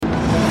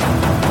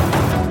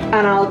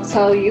And I'll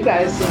tell you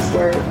guys since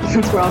we're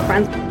all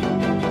friends.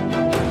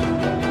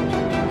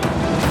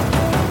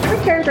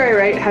 Every character I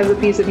write has a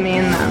piece of me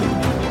in them.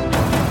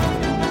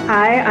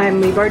 Hi, I'm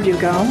Leigh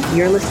Bardugo.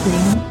 You're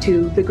listening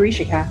to the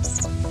Grisha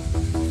Cast.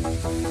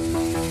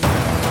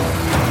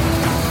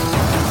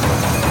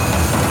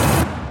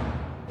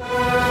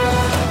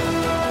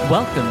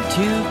 Welcome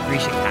to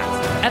Grisha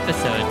Cast,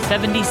 episode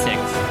 76.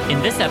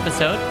 In this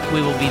episode,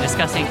 we will be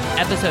discussing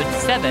episode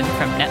 7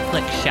 from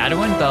Netflix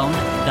Shadow and Bone,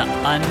 The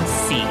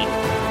Unseen.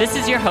 This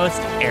is your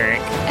host,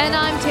 Eric. And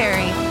I'm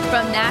Terry.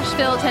 From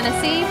Nashville,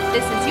 Tennessee,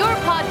 this is your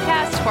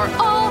podcast for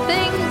all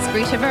things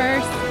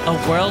Grishaverse. A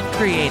world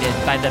created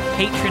by the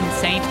patron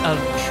saint of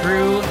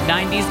true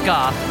 90s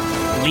goth,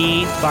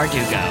 Leigh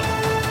Bardugo.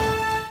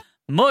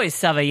 Moi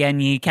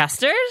Savayenyi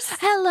casters.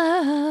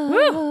 Hello.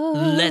 Woo.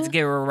 Let's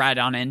get right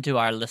on into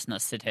our listener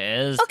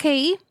cities.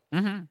 Okay.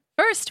 Mm-hmm.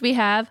 First, we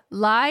have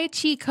Lai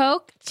Chi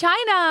Kok,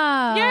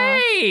 China.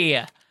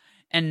 Yay!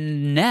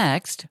 And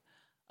next,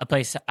 a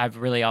place I've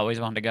really always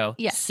wanted to go.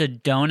 Yes.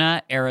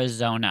 Sedona,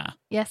 Arizona.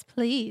 Yes,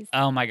 please.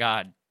 Oh my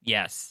God.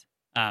 Yes.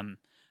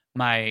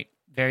 My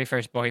very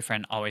first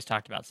boyfriend always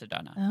talked about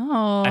Sedona.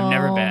 Oh. I've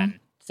never been.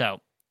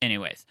 So,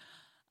 anyways.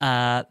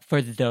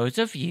 For those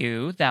of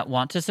you that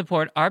want to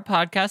support our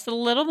podcast a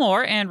little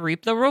more and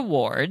reap the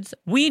rewards,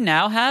 we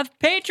now have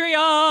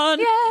Patreon.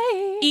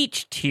 Yay!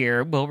 Each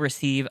tier will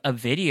receive a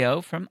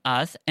video from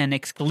us and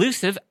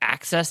exclusive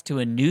access to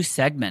a new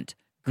segment,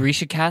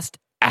 GrishaCast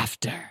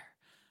After,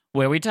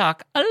 where we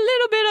talk a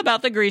little bit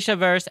about the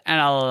Grishaverse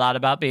and a lot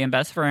about being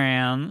best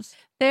friends.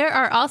 There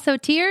are also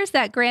tiers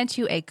that grant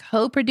you a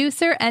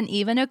co-producer and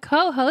even a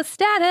co-host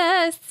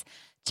status.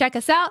 Check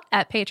us out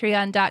at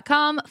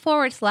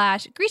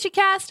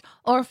patreon.com/GrishaCast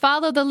or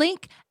follow the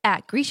link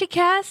at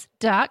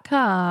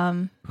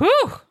GrishaCast.com.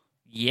 Whew!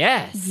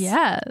 Yes.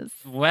 Yes.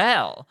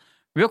 Well,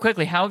 real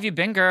quickly, how have you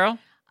been, girl?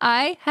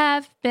 I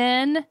have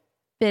been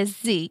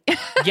busy.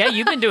 Yeah,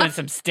 you've been doing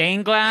some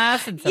stained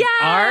glass and some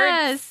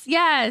art.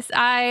 Yes.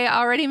 I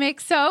already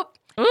make soap.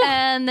 Ooh.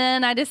 And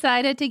then I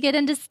decided to get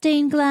into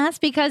stained glass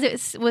because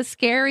it was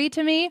scary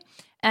to me.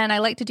 And I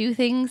like to do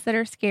things that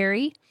are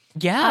scary.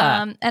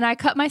 Yeah. And I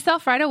cut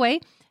myself right away.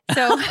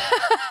 So,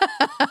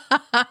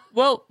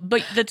 well,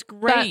 but that's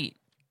great.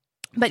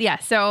 But yeah,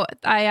 so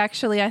I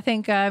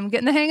think I'm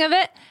getting the hang of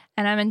it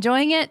and I'm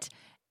enjoying it.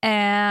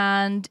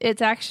 And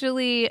it's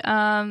actually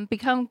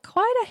become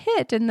quite a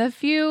hit in the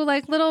few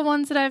little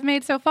ones that I've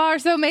made so far.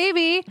 So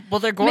maybe,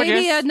 they're gorgeous.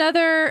 Maybe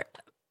another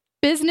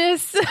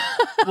business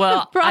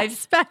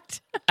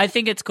prospect. I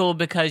think it's cool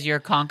because you're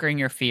conquering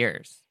your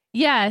fears.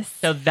 Yes.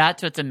 So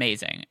that's what's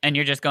amazing. And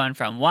you're just going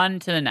from one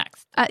to the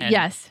next.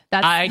 Yes.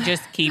 I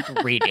just keep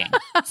reading.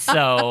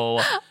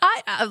 So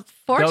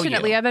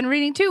fortunately, I've been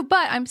reading too,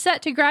 but I'm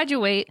set to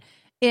graduate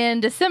in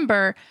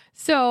December.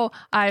 So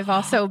I've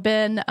also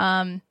been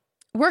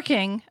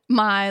working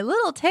my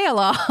little tail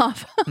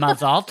off.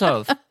 Mazal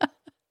tov.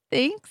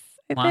 Thanks.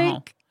 I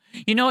think.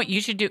 You know what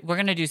you should do? You're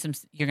going to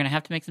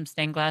have to make some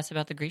stained glass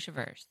about the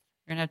Grishaverse.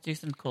 You're going to have to do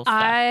some cool stuff.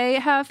 I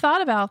have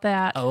thought about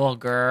that. Oh,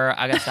 girl,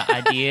 I got some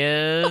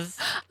ideas.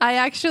 I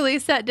actually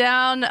sat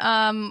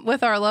down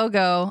with our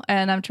logo,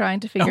 and I'm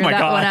trying to figure one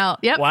out.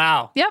 Yep.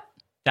 Wow. Yep.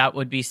 That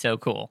would be so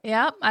cool.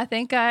 Yep. I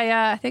think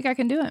I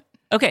can do it.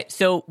 Okay,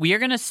 so we are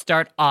going to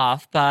start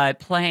off by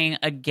playing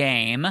a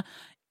game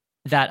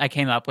that I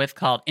came up with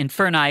called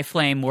Inferni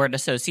Flame Word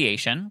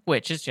Association,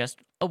 which is just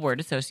a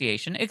word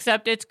association,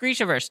 except it's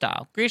Grishaverse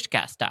style,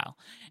 GrishaCast style.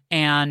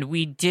 And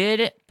we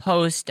did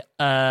post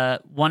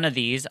one of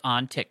these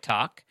on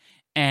TikTok,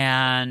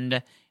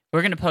 and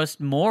we're going to post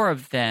more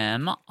of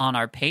them on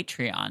our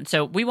Patreon.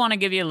 So we want to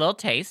give you a little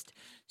taste.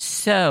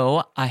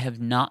 So I have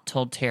not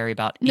told Terry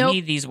about any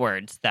of these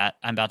words that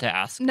I'm about to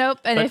ask. Nope.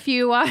 And if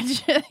you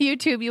watch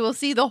YouTube, you will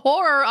see the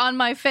horror on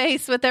my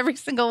face with every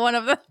single one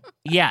of them.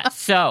 Yeah.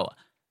 So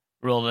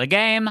rule of the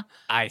game,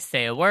 I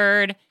say a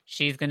word.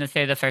 She's going to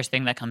say the first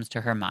thing that comes to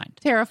her mind.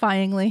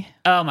 Terrifyingly.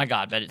 Oh my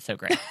God, but it's so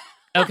great.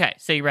 Okay,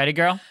 so you ready,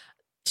 girl?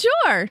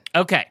 Sure.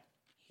 Okay,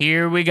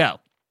 here we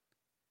go.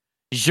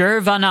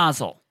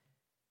 Gervanazel.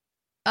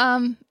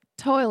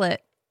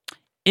 Toilet.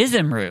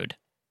 Izimrud.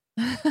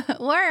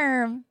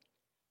 Worm.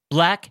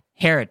 Black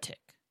Heretic.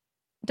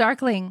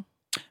 Darkling.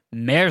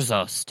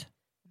 Merzost.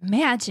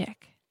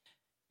 Magic.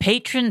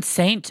 Patron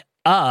saint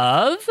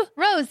of...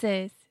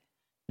 Roses.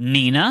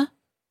 Nina.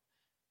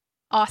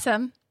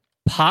 Awesome.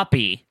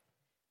 Poppy.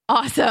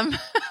 Awesome.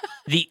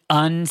 The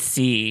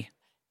Unsee.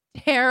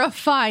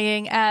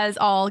 Terrifying as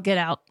all get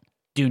out.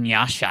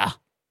 Dunyasha.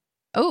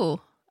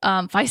 Oh,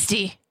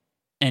 feisty.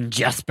 And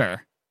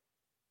Jesper.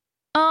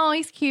 Oh,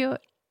 he's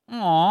cute. Aww.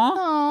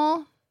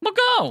 Oh. Well,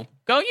 go.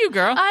 Go you,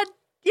 girl.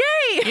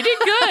 Yay. You did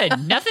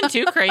good. Nothing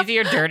too crazy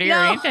or dirty or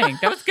anything.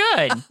 That was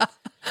good.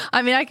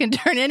 I mean, I can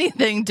turn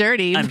anything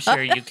dirty. I'm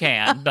sure you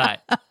can,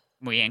 but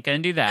we ain't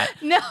going to do that.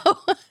 No,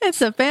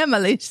 it's a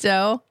family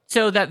show.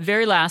 So that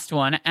very last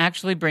one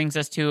actually brings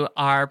us to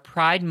our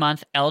Pride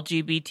Month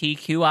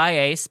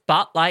LGBTQIA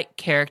Spotlight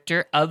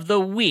Character of the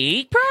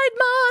Week. Pride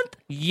Month!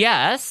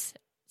 Yes.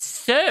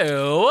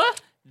 So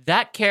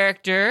that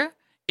character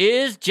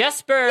is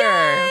Jesper.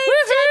 Yay,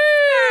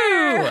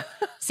 Woohoo!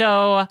 Jesper!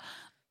 So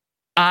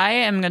I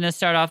am going to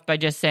start off by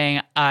just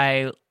saying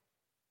I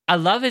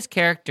love his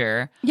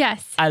character.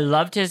 Yes. I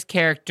loved his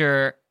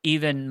character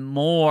even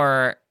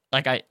more.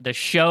 Like the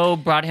show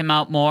brought him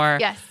out more.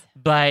 Yes.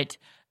 But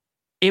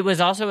it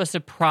was also a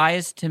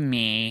surprise to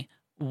me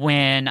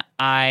when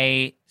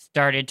I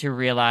started to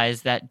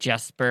realize that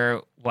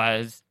Jesper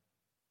was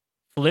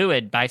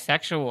fluid,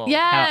 bisexual.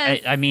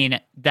 Yes. I mean,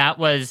 that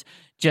was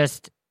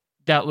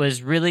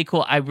really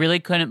cool. I really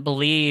couldn't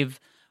believe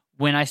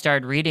when I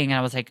started reading,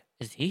 I was like,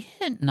 is he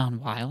hitting on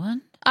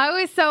Wyland? I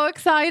was so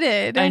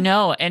excited. I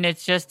know. And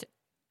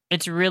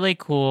it's really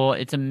cool.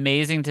 It's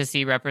amazing to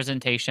see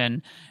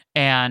representation.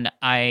 And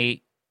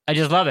I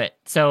just love it.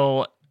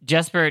 So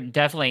Jesper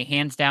definitely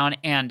hands down.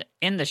 And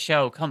in the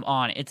show, come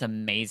on, it's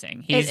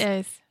amazing. It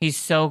is. He's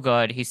so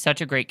good. He's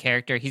such a great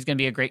character. He's going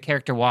to be a great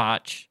character to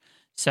watch.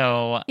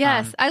 So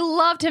yes, I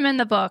loved him in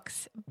the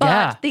books,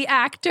 but the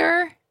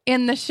actor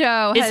in the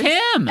show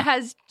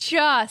has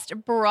just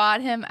brought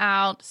him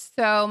out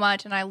so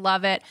much, and I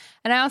love it.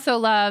 And I also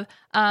love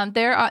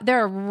there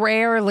are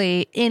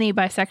rarely any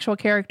bisexual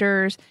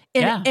characters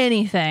in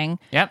anything.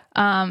 Yep.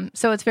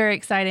 So it's very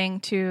exciting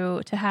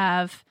to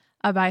have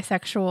a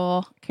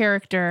bisexual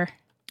character.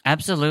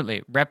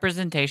 Absolutely,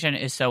 representation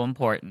is so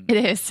important.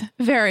 It is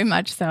very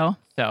much so.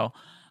 So.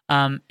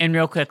 And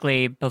real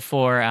quickly,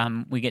 before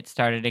we get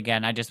started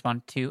again, I just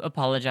want to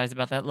apologize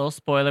about that little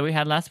spoiler we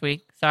had last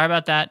week. Sorry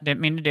about that.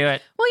 Didn't mean to do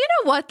it. Well, you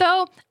know what,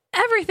 though?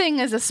 Everything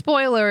is a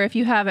spoiler if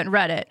you haven't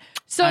read it.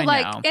 So,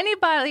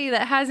 anybody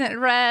that hasn't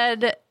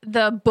read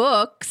the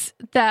books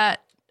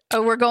that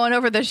we're going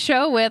over the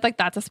show with,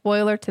 that's a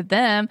spoiler to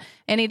them.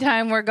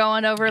 Anytime we're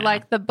going over,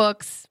 the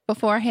books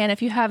beforehand,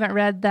 if you haven't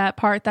read that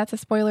part, that's a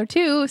spoiler,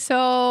 too.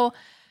 So...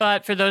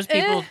 But for those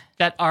people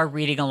that are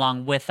reading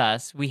along with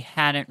us, we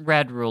hadn't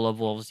read Rule of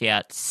Wolves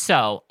yet,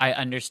 so I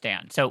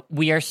understand. So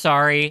we are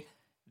sorry,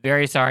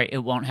 very sorry. It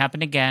won't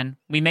happen again.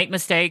 We make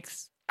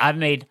mistakes. I've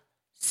made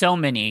so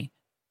many.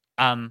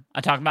 I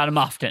talk about them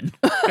often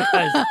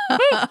because,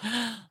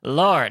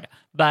 Lord.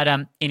 But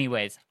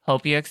anyways,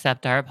 hope you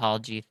accept our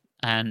apology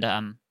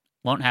and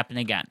won't happen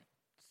again.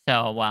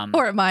 So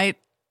or it might.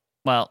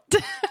 Well,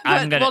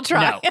 I'm gonna. We'll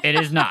try. No, it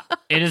is not.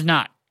 It is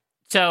not.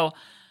 So.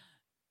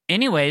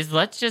 Anyways,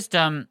 let's just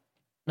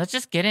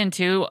get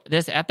into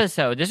this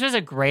episode. This was a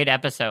great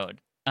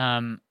episode.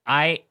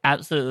 I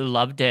absolutely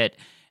loved it,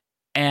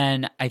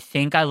 and I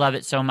think I love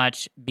it so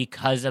much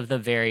because of the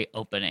very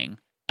opening.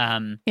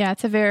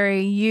 It's a very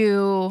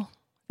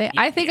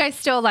I think I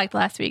still liked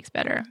last week's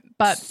better,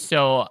 but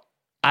so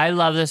I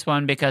love this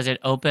one because it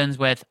opens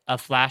with a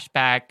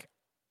flashback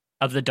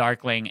of the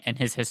Darkling and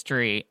his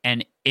history,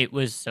 and it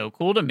was so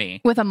cool to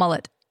me with a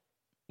mullet.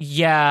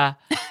 Yeah.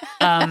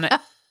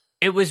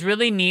 It was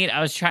really neat. I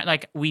was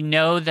trying, we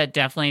know that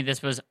definitely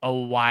this was a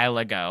while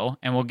ago,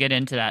 and we'll get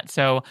into that.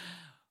 So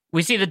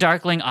we see the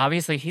Darkling.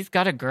 Obviously, he's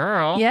got a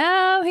girl.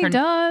 Yeah, he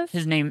does.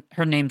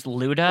 Her name's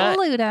Luda.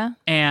 Luda.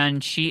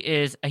 And she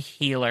is a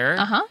healer.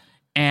 Uh-huh.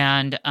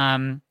 And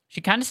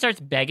she kind of starts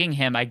begging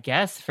him, I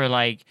guess, for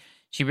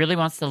she really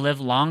wants to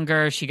live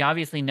longer. She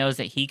obviously knows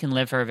that he can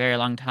live for a very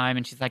long time.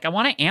 And she's like, I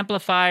want an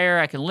amplifier.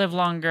 I can live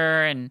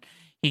longer. And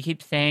he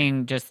keeps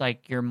saying just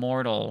you're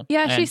mortal.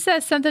 Yeah, she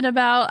says something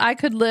about I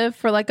could live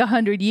for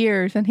 100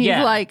 years. And he's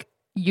like,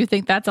 you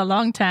think that's a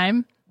long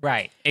time?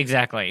 Right,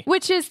 exactly.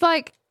 Which is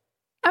I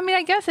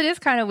guess it is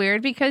kind of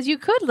weird because you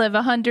could live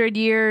 100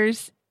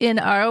 years in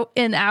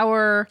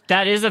our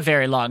that is a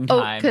very long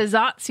time.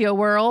 Kazatsio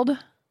world.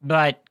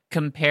 But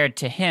compared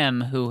to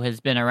him, who has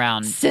been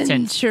around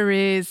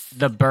centuries, since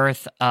the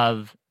birth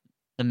of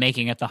the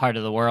making at the heart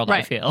of the world,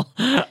 right. I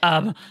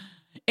feel.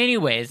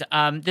 Anyways,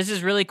 this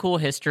is really cool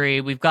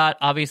history. We've got,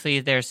 obviously,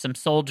 there's some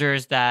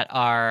soldiers that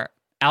are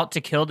out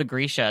to kill the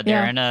Grisha.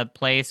 They're in a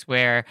place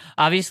where,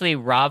 obviously,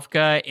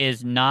 Ravka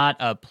is not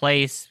a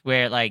place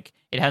where,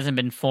 it hasn't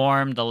been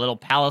formed. The little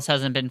palace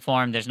hasn't been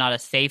formed. There's not a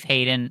safe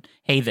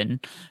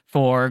haven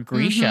for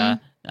Grisha.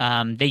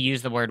 Mm-hmm. They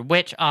use the word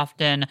witch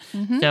often.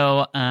 Mm-hmm.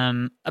 So,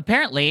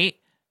 apparently,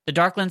 the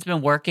Darkling's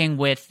been working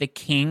with the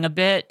king a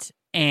bit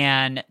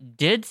and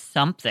did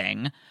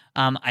something.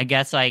 I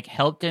guess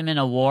helped him in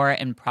a war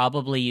and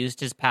probably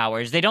used his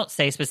powers. They don't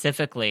say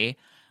specifically,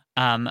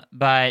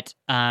 but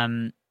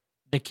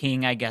the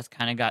king, I guess,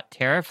 kind of got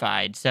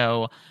terrified.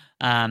 So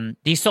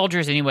these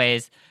soldiers,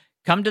 anyways,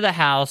 come to the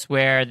house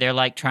where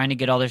they're trying to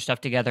get all their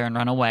stuff together and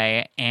run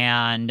away.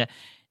 And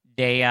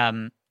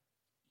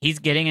he's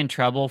getting in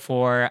trouble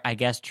for, I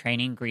guess,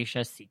 training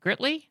Grisha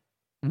secretly.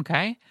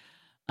 Okay.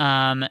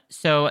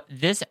 So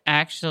this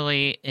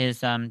actually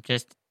is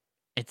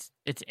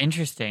it's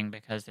interesting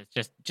because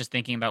it's just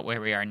thinking about where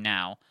we are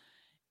now.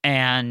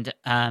 And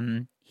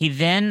he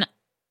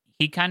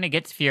kind of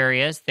gets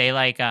furious.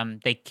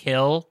 They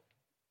kill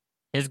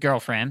his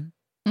girlfriend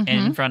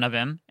in front of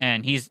him,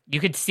 and you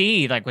could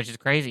see which is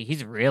crazy.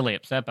 He's really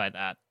upset by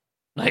that.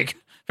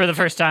 For the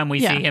first time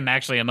we see him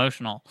actually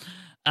emotional.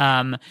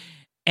 And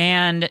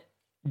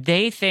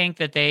they think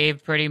that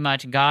they've pretty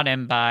much got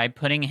him by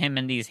putting him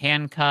in these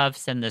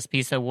handcuffs and this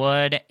piece of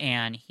wood,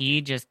 and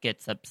he just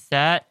gets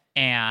upset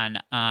and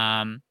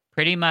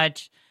pretty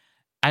much,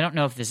 I don't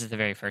know if this is the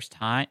very first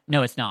time.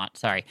 No, it's not.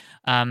 Sorry.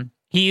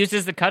 He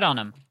uses the cut on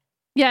him.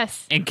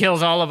 Yes. And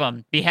kills all of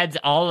them. Beheads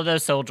all of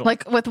those soldiers.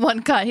 Like with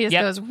one cut, he just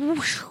goes,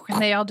 whoosh,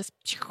 and they all just...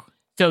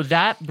 So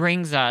that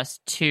brings us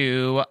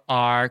to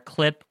our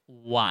clip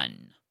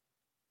 1.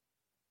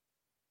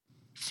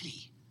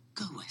 Flee.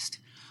 Go west.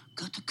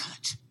 Go to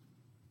Kerch.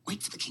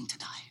 Wait for the king to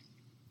die.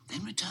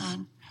 Then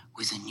return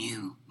with a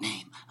new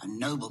name, a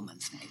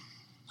nobleman's name.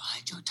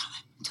 Bide your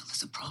time until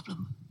there's a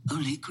problem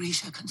only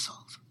Grisha can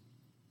solve.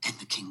 Then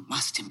the king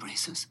must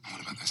embrace us.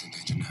 What about those in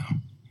danger now?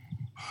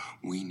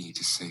 We need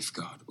to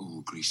safeguard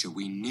all Grisha.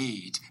 We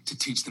need to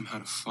teach them how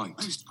to fight.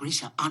 Most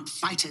Grisha aren't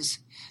fighters.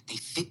 They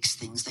fix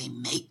things. They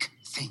make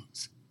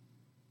things.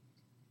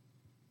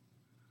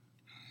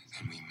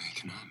 Then we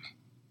make an army.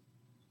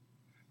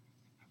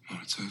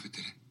 Morozova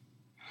did it.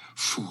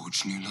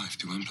 Forged new life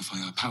to amplify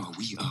our power.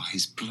 We are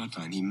his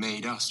bloodline. He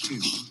made us too.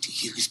 You mean to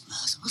use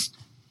Merzost?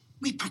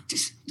 We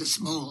practice the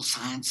small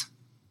science,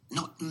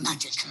 not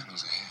magic.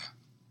 Channels are here.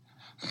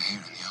 They're here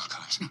in the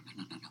archives.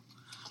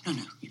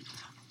 No.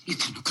 You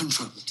cannot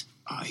control it.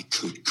 I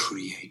could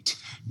create,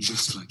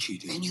 just like he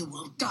did. Then you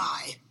will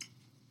die,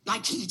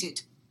 like he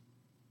did.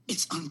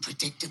 It's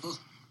unpredictable,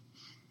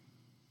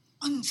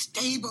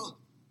 unstable.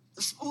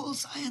 The small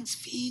science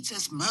feeds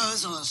as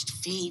Merzost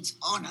feeds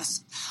on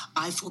us.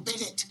 I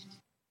forbid it.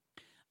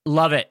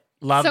 Love it.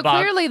 Love So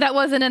Bob. clearly that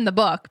wasn't in the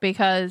book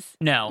because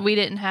No. we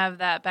didn't have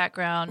that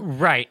background.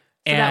 Right.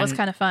 So that was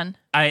kind of fun.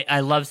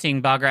 I love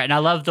seeing Bagra, and I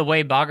love the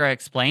way Bagra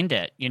explained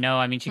it. You know,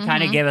 I mean, she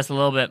kind of gave us a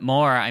little bit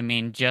more. I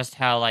mean, just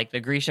how, like,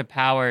 the Grisha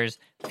powers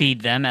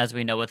feed them, as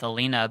we know with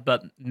Alina,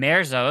 but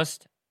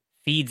Merzost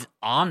feeds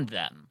on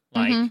them.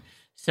 Like,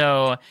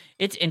 so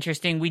it's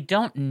interesting. We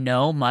don't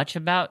know much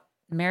about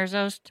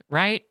Merzost,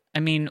 right?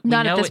 I mean, we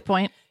Not know at this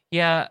point.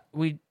 Yeah,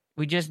 we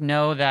just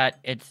know that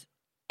it's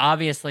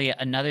obviously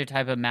another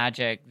type of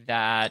magic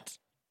that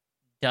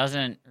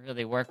doesn't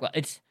really work well.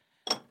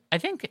 I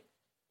think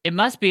it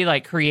must be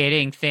like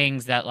creating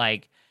things that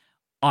like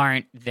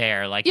aren't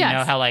there. Like, you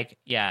know how like,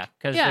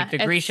 because like the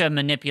Grisha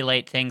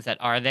manipulate things that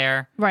are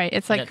there. Right.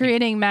 It's like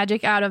creating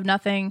magic out of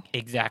nothing.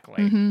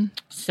 Exactly.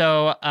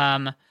 So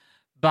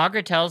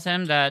Bagra tells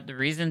him that the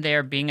reason they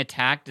are being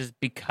attacked is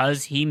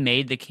because he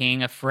made the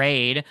king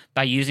afraid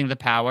by using the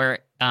power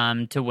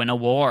to win a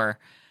war.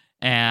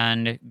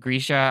 And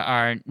Grisha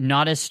are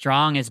not as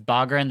strong as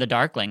Bagra and the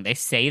Darkling. They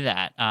say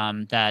that,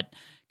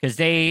 because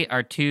they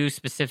are two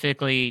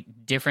specifically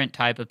different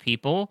type of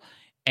people.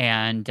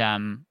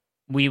 And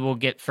we will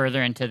get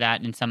further into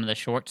that in some of the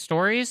short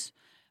stories.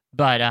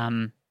 But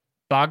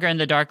Bagra and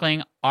the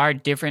Darkling are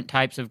different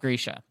types of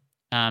Grisha.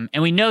 And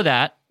we know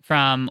that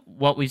from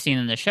what we've seen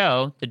in the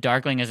show. The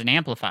Darkling is an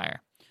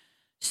amplifier.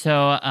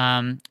 So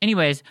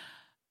anyways,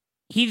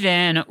 he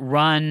then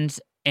runs,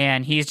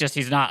 and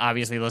he's not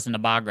obviously listening to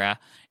Bagra,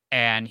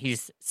 and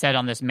he's set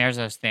on this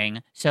Merzost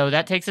thing. So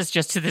that takes us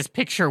just to this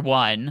picture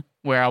 1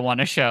 where I want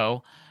to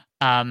show.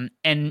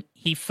 And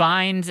he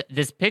finds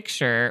this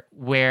picture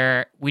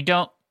where we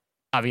can't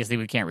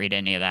read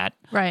any of that.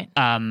 Right.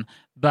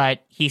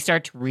 But he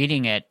starts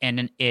reading it,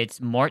 and it's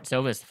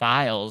Mortzova's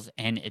files,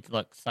 and it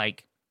looks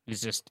like it's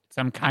just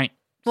something.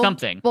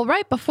 Well,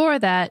 right before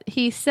that,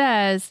 he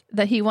says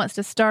that he wants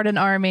to start an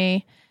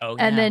army. Oh,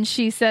 yeah. And then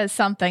she says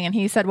something, and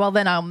he said, well,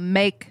 then I'll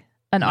make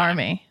an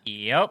army.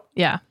 Yep.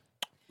 Yeah.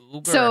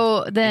 Uber.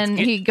 So then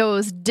he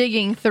goes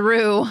digging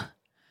through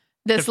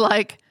this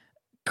like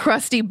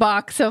crusty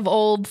box of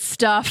old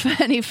stuff,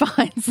 and he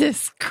finds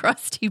this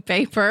crusty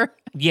paper.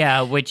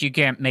 Yeah, which you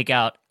can't make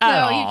out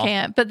at all. No, you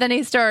can't. But then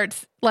he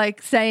starts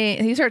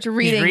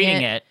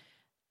reading it.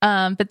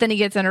 But then he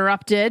gets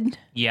interrupted.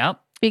 Yep.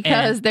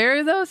 Because there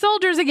are those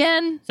soldiers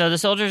again. So the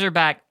soldiers are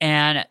back,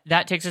 and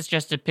that takes us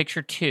just to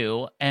picture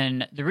 2.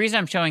 And the reason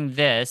I'm showing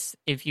this,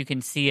 if you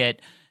can see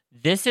it,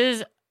 this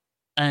is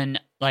an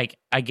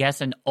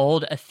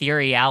old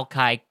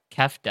Etherealkai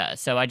kefta.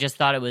 So I just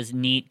thought it was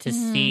neat to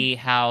see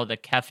how the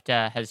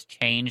kefta has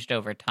changed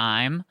over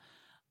time.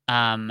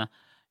 And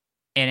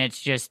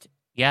it's just,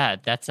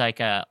 that's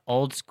like a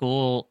old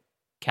school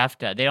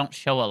kefta. They don't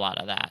show a lot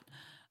of that.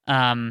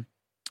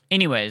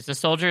 Anyways, the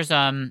soldiers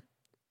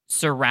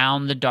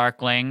surround the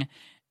Darkling,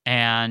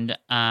 and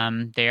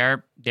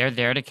they're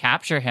there to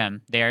capture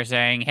him. They're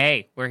saying,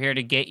 hey, we're here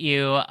to get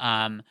you.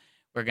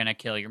 We're going to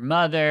kill your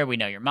mother. We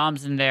know your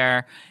mom's in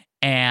there.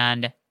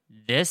 And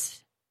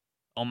this,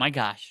 oh my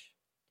gosh,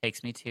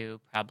 takes me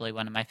to probably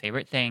one of my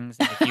favorite things.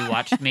 And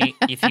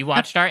if you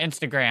watched our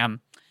Instagram.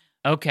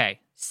 Okay,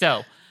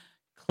 so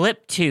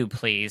clip 2,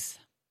 please.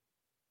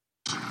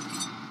 I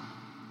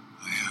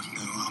have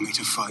no army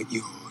to fight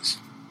yours,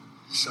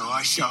 so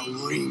I shall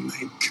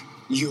remake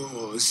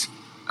yours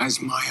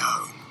as my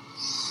own.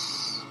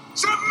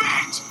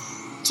 Submit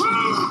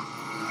to...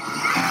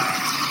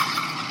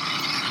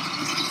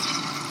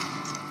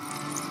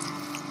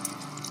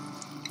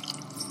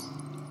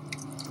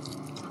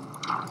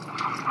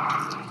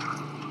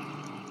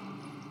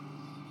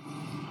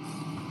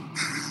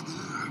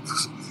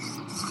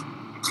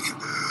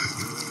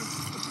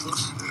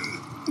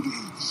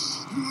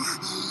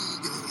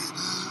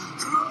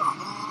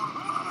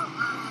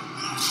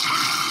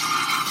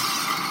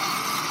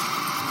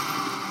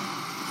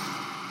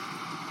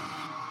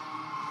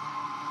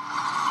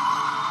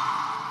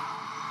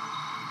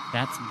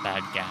 That's some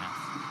bad gas.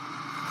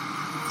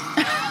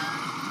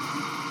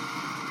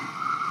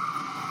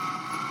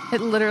 It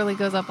literally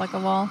goes up like a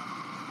wall.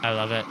 I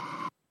love it.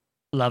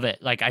 Love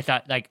it. Like I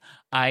thought, like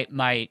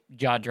my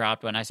jaw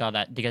dropped when I saw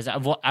that because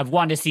I've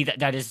wanted to see that.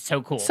 That is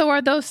so cool. So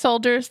are those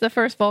soldiers the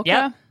first Volcra?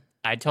 Yep.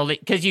 I totally,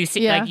 because you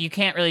see, Yeah. like you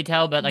can't really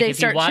tell, but like They if you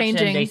start watch them,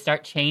 changing. they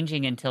start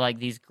changing into like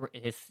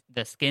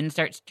the skin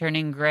starts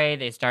turning gray.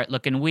 They start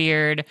looking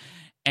weird,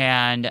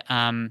 and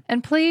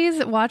And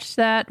please watch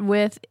that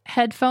with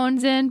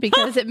headphones in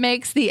because it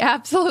makes the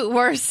absolute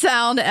worst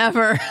sound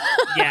ever.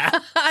 yeah,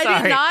 I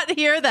sorry. did not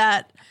hear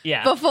that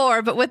yeah,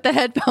 before, but with the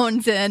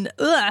headphones in,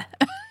 ugh,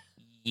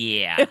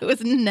 yeah. it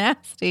was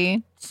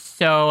nasty.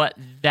 So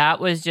that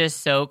was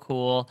just so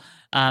cool.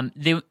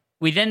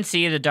 We then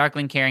see the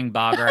Darkling carrying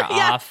Bogger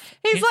Yeah, off.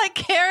 he's like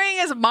carrying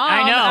his mom.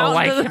 I know, out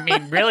like the- I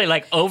mean, really,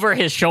 like over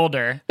his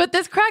shoulder. But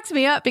this cracks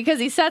me up because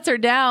he sets her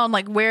down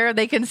like where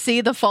they can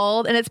see the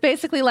fold. And it's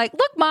basically like,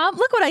 look, Mom,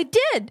 look what I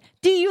did.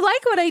 Do you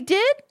like what I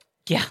did?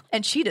 Yeah,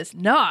 And she does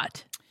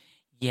not.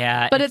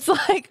 yeah. But it's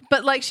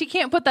like she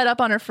can't put that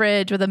up on her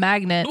fridge with a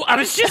magnet. I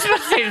was just about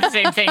to say the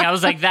same thing. I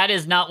was like, that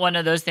is not one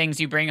of those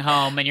things you bring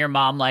home and your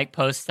mom like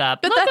posts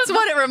up. But Look that's at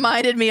what it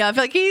reminded me of.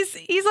 Like he's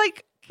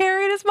like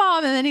carrying his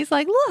mom and then he's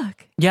like,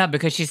 look, Yeah,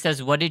 because she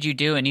says, "What did you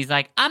do?" And he's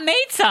like, "I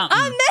made something.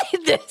 I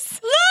made this.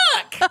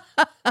 Look,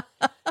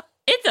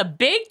 it's a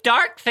big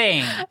dark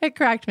thing." It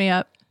cracked me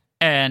up.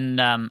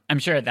 And I'm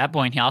sure at that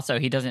point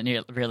he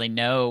doesn't really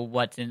know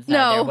what's inside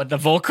No. there, what the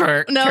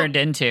Volker No. turned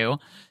into.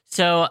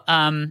 So,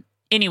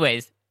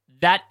 anyways,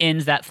 that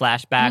ends that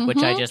flashback, which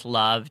I just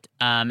loved.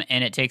 And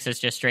it takes us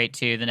just straight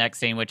to the next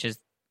scene, which is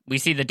we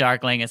see the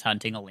Darkling is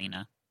hunting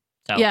Alina.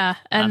 So Yeah.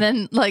 And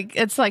then like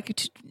it's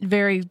like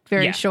very,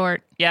 very Yeah.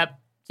 short. Yep.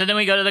 So then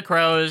we go to the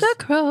crows. The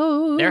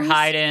crows. They're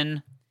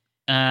hiding.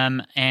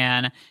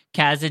 And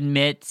Kaz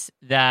admits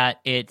that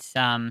it's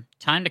time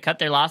to cut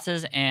their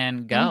losses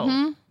and go.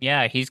 Mhm.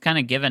 Yeah, he's kind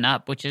of given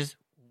up, which is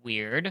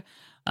weird.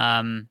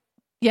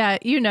 Yeah,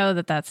 you know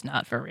that's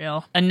not for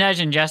real.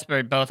 Inej and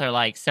Jesper both are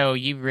like, so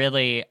you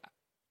really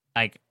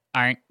like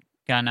aren't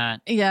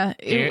gonna, Yeah,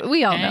 Dude,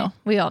 we all okay. know.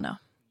 We all know.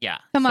 yeah.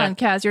 Come So- on,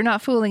 Kaz, you're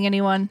not fooling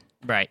anyone.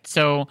 right.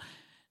 So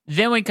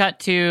then we cut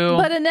to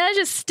But Inej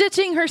is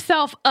stitching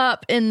herself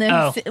up in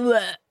this.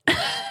 Oh.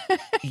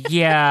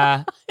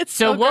 yeah. It's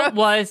So so what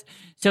gross.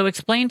 so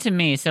explain to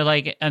me. So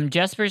like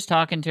Jesper's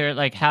talking to her,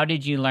 like, how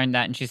did you learn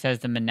that? And she says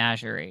the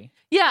menagerie.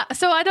 Yeah,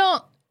 so I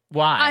don't.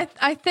 Why?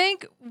 I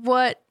think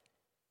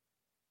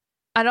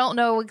I don't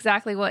know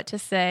exactly what to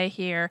say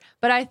here,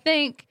 but I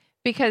think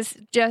because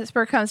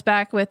Jesper comes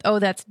back with, "Oh,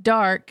 that's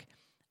dark."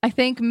 I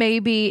think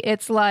maybe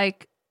it's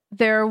like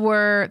there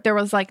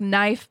was like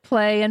knife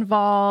play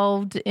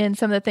involved in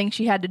some of the things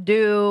she had to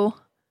do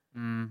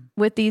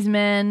with these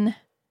men,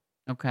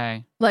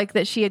 Okay. like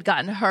that she had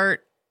gotten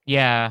hurt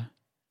Yeah.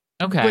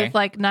 Okay. with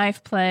like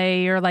knife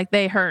play, or like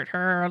they hurt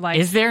her, or like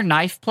Is there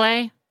knife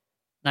play?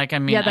 Like, I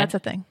mean, yeah, that's a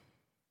thing.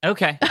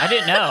 okay. I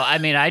didn't know. I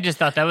mean, I just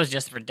thought that was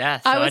just for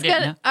death. So I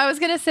didn't know. I was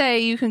gonna say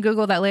you can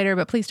Google that later,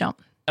 but please don't.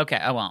 Okay,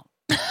 I won't.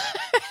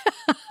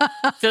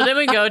 So then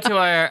we go to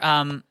our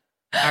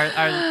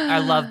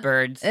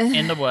lovebirds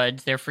in the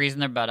woods. They're freezing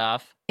their butt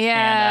off.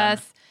 Yes.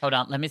 And, hold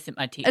on, let me sip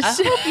my tea. I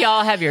hope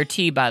y'all have your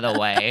tea, by the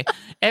way.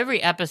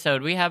 Every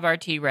episode we have our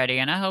tea ready,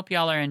 and I hope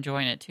y'all are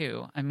enjoying it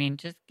too. I mean,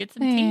 just get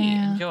some tea,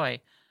 Yeah. enjoy.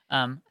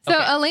 So okay.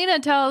 Alina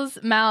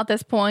tells Mal at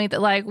this point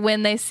that like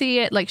when they see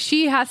it, like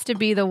she has to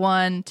be the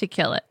one to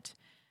kill it.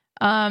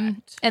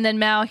 And then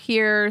Mal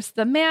hears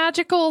the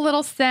magical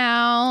little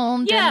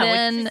sound, Yeah,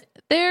 and then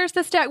there's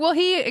the stack. Well,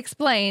 he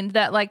explained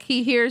that like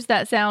he hears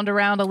that sound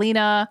around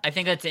Alina. I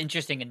think that's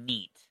interesting and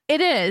neat.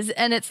 It is,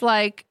 and it's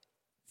like,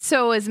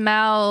 so is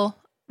Mal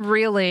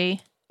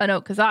really an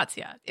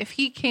Okazatsia? If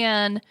he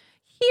can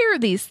hear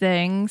these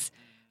things,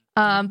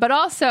 but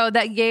also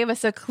that gave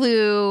us a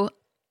clue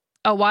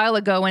a while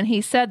ago when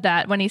he said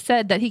that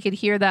he could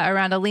hear that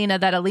around Alina,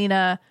 that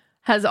Alina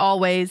has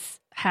always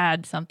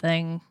had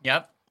something.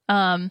 Yep.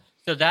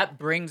 So that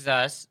brings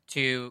us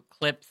to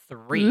clip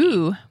 3.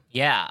 Ooh.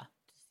 Yeah.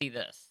 See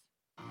this.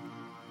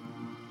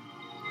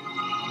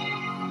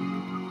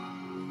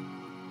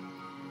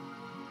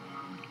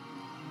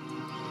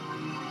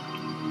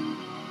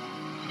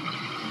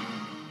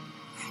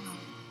 Hang on.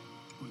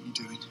 What are you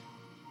doing?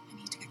 I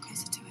need to get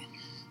closer to it.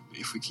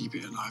 If we keep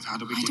it alive, how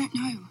do we I do don't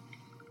know.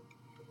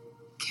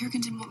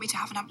 Kerrigan didn't want me to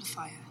have an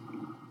amplifier.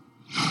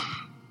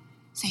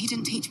 So he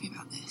didn't teach me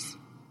about this.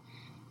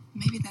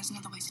 Maybe there's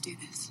another way to do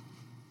this.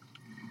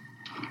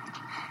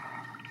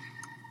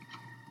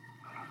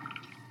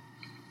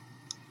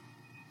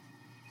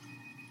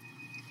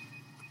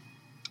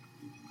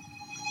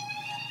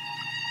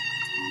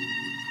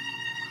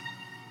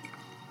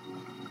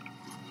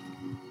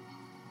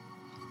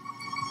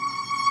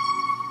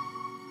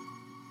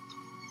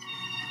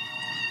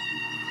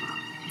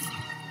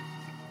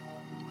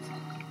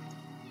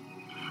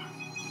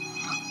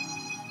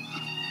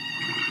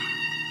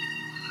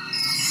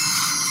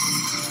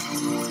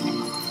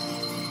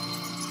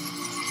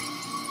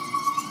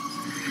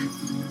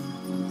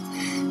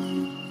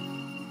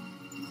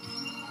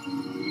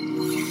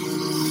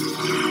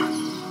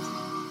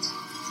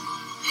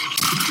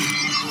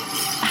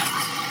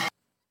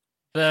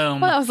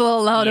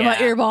 little loud in my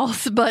Yeah.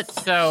 earballs, but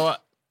So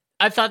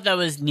I thought that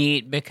was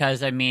neat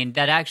because, I mean,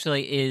 that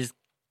actually is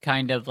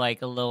kind of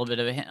like a little bit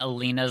of a hint.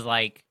 Alina's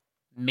like,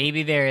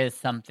 maybe there is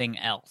something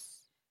else.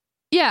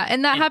 yeah,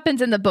 and that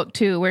happens in the book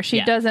too, where she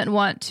Yeah. doesn't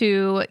want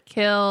to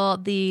kill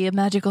the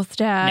magical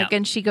stag, No.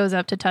 and she goes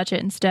up to touch it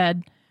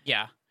instead.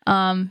 Yeah.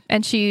 And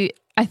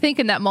I think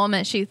in that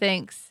moment she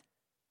thinks,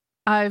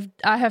 I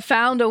have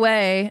found a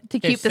way to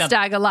keep the some-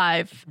 stag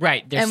alive,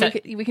 Right. and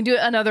we can do it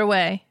another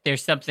way.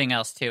 There's something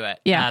else to it.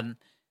 Yeah.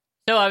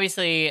 So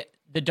obviously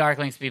the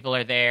Darklings people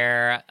are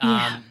there.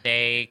 Yeah.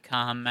 They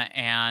come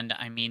and,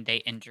 I mean, they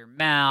injure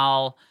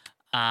Mal.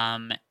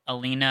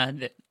 Alina,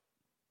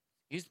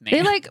 excuse me.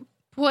 They like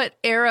put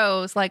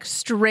arrows like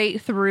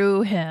straight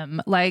through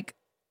him, like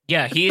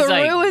yeah, he's through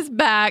like, his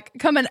back,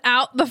 coming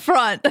out the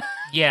front.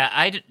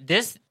 yeah,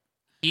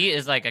 he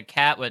is like a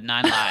cat with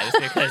 9 lives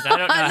because I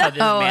don't know how this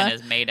know. man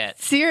has made it.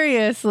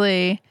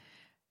 Seriously.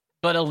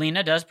 But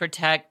Alina does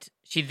protect.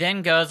 She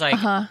then goes like,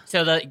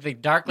 so the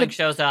Darkling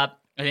shows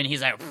up, and then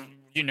he's like,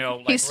 you know,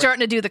 like He's starting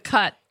to do the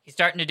cut. He's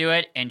starting to do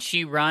it, and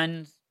she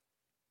runs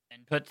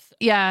and puts.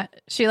 Yeah,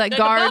 she like The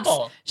guards.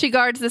 bubble. She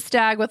guards the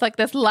stag with like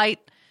this light,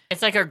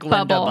 It's like her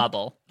Glinda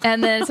bubble.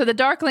 and then so the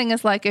Darkling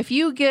is like, if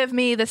you give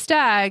me the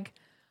stag,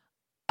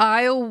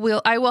 I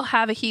will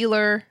have a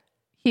healer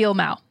heal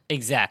Mal.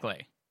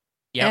 Exactly.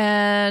 Yep.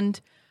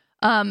 And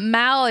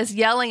Mal is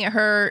yelling at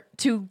her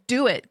to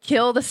do it,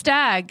 kill the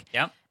stag,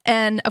 Yep.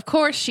 and of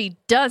course she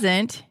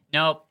doesn't.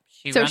 Nope.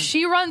 So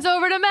she runs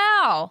over to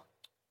Mal.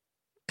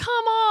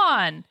 Come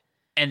on.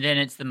 and then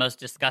it's the most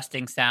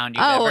disgusting sound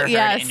you've ever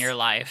heard in your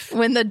life.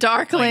 When the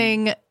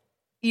Darkling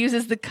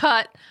uses the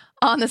cut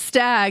on the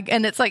stag,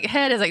 and it's like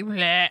head is like,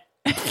 bleh.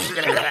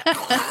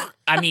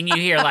 I mean, you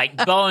hear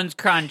like bones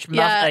crunch,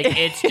 like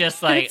it's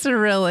just like it's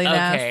really okay.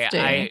 nasty.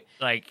 I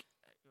like,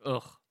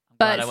 ugh.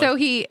 But so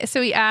he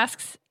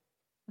asks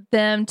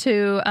them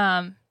to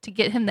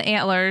get him the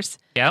antlers.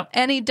 Yep.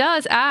 And he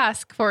does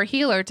ask for a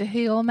healer to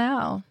heal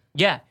Mal.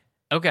 Yeah.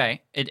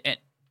 Okay.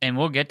 And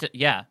we'll get to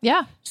Yeah.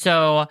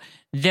 So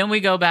then we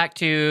go back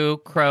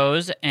to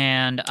crows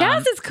and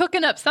Kaz is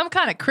cooking up some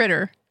kind of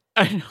critter.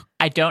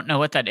 I don't know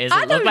what that is.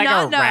 I It looked do like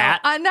not a know.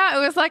 rat. I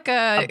know it was like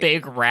A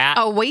big rat.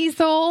 a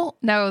weasel.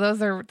 No,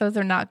 those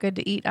are not good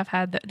to eat. I've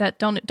had that.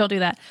 Don't do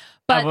that.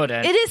 But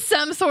wouldn't. it is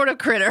some sort of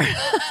critter.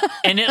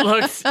 And it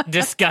looks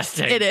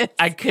disgusting. It is.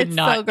 I could It's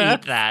not so gross.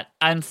 eat that.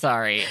 I'm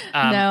sorry.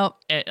 No.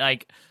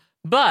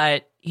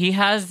 But he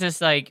has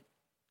this like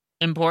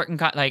important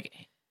like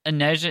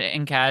Inej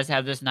and Kaz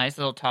have this nice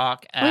little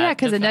talk. Oh yeah,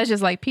 because Inej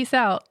is like, peace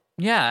out.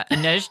 Yeah,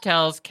 Inej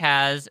tells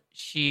Kaz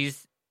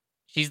she's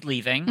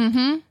leaving,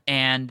 Mm-hmm.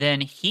 and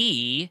then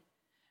he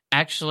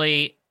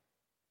actually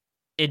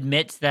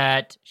admits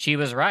that she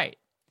was right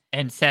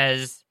and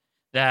says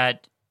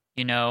that,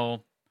 you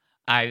know,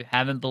 I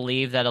haven't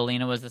believed that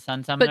Alina was the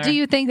Sun Summoner. But do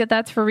you think that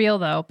that's for real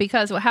though?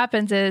 Because what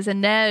happens is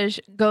Inej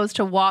goes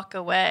to walk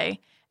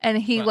away, and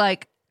he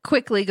like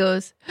quickly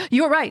goes,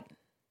 "You're right."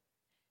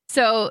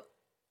 So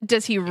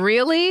does he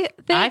really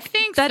think I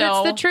think that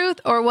so. it's the truth,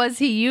 or was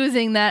he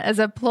using that as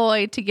a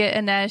ploy to get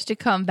Inej to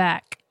come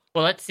back?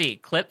 Well, let's see.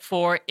 Clip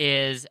 4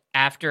 is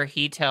after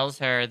he tells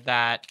her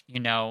that, you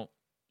know,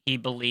 he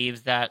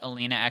believes that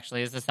Alina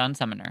actually is the Sun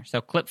Summoner.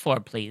 So clip 4,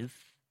 please.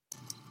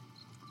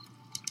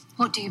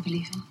 What do you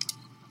believe in?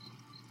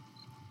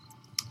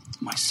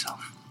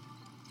 Myself.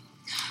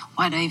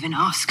 Why'd I even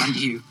ask? And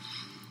you.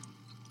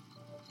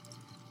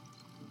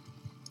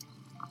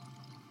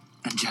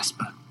 And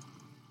Jasper.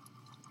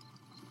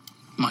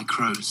 My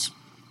crows.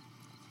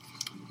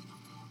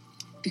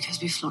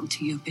 Because we flocked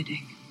to your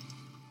bidding.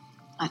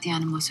 Like the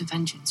animals of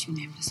vengeance you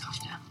named us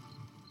after.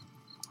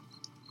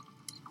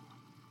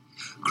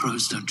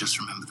 Crows don't just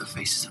remember the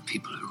faces of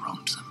people who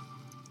wronged them.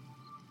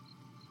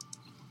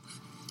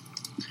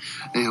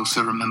 They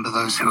also remember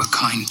those who are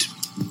kind.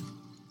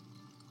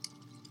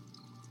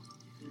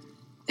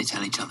 They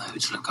tell each other who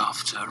to look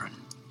after and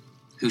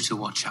who to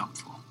watch out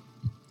for.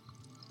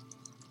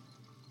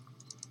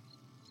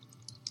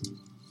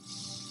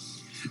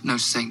 No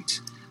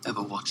saint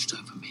ever watched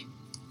over me.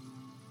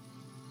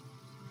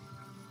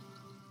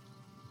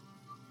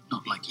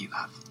 Not like you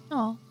have.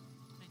 Oh.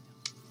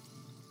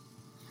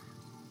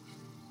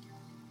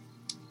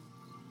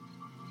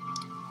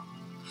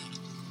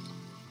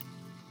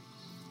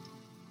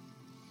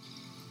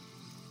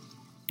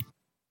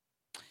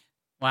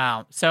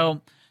 Wow.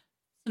 So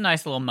it's a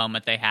nice little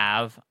moment they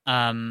have.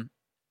 And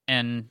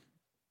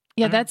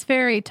Yeah, that's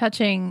very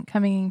touching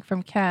coming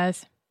from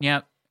Kaz.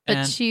 yep. But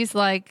And she's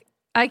like,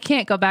 I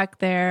can't go back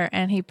there,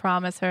 and he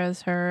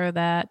promises her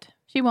that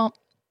she won't.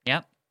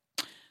 yep.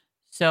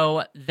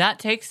 So that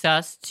takes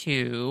us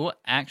to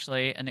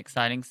actually an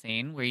exciting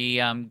scene. We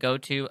go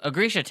to a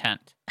Grisha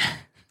tent.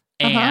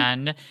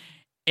 And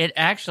it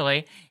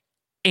actually,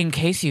 in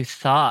case you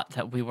thought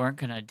that we weren't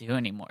going to do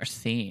any more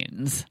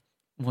scenes,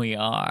 we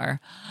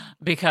are.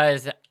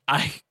 Because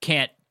I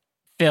can't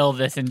fill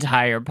this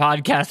entire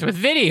podcast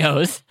with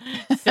videos.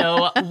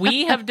 So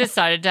we have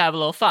decided to have a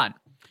little fun.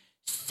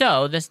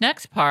 So this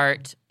next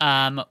part,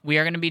 we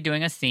are going to be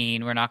doing a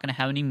scene. We're not going to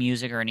have any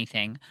music or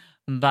anything,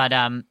 but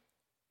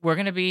we're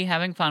going to be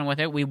having fun with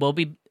it. We will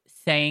be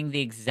saying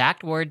the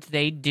exact words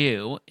they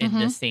do in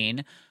the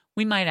scene.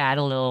 We might add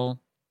a little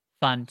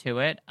fun to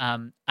it.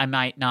 I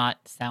might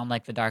not sound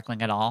like the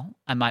Darkling at all.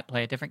 I might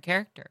play a different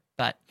character,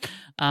 but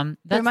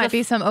There might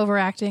be some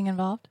overacting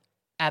involved.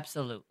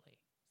 Absolutely.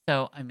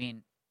 So, I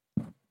mean,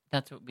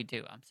 that's what we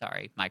do. I'm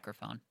sorry,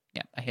 microphone.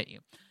 Yeah, I hit you.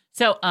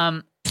 So,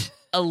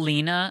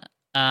 Alina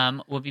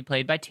will be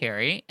played by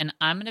Terry, and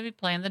I'm going to be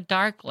playing the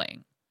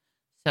Darkling.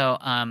 So,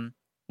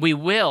 we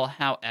will,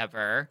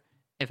 however,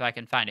 if I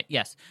can find it,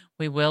 yes,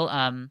 we will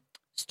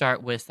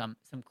start with some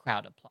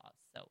crowd applause.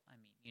 So, I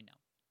mean, you know,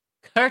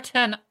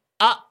 curtain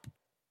up.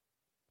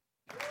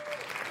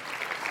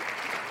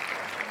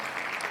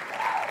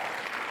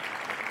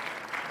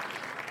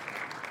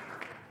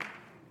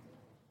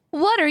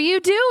 What are you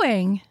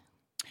doing?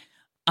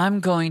 I'm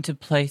going to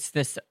place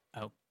this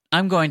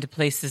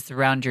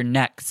around your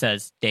neck,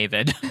 says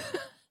David.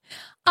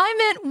 I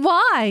meant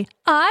why?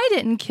 I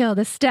didn't kill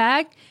the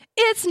stag.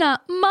 It's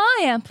not my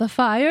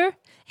amplifier.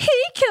 He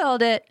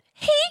killed it.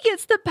 He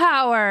gets the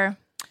power.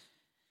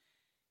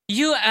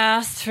 You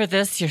asked for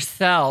this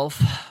yourself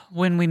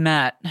when we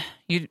met.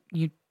 You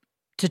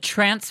to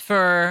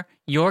transfer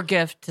your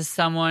gift to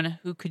someone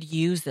who could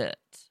use it.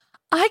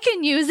 I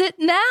can use it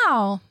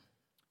now.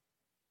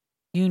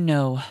 You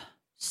know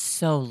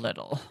so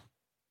little.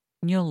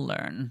 You'll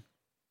learn.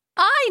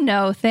 I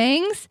know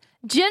things.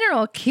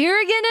 General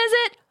Kerrigan, is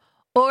it?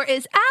 Or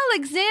is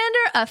Alexander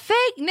a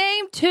fake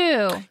name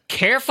too?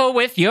 Careful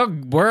with your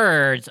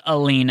words,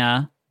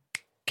 Alina.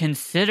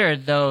 Consider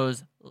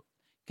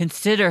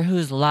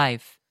whose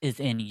life is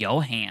in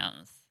your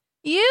hands.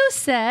 You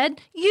said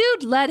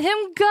you'd let him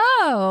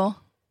go.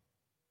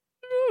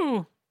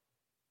 Ooh.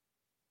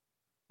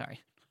 Sorry.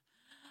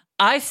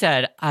 I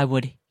said I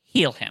would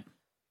heal him.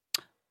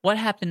 What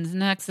happens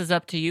next is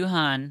up to you,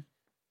 hon.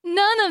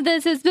 None of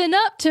this has been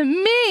up to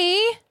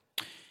me.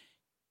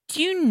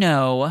 Do you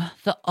know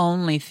the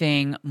only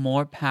thing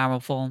more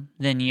powerful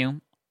than you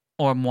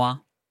or moi?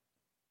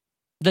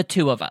 The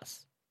two of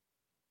us.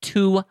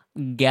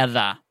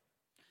 Together.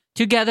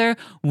 Together,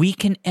 we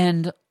can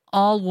end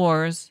all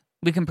wars.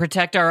 We can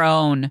protect our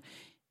own.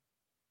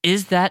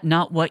 Is that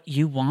not what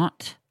you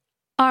want?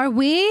 Are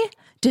we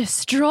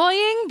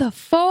destroying the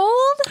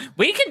fold?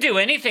 We can do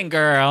anything,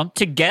 girl.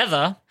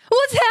 Together.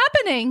 What's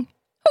happening?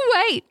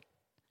 Wait,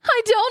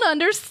 I don't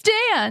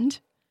understand.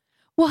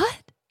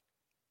 What?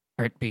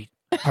 Heartbeat,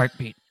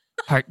 heartbeat,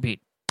 heartbeat,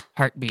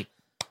 heartbeat.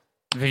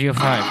 Video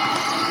 5.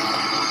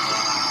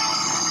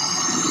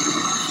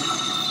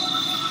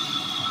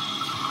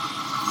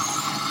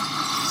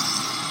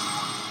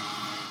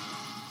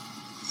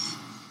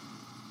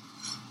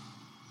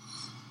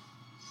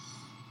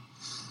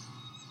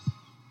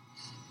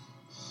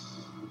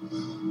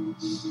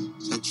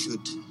 That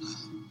should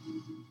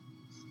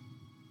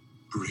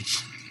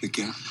bridge the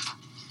gap.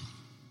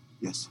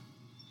 Yes.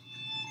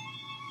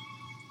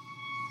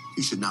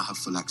 You should now have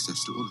full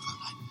access to all of her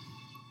life.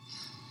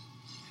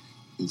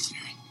 In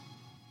theory.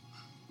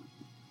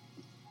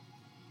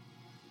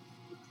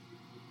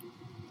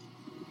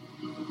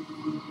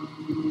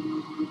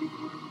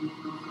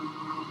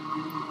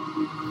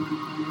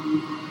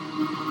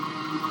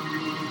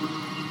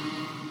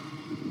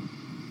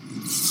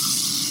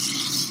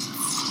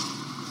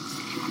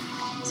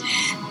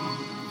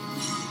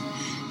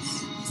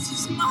 This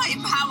is my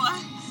power.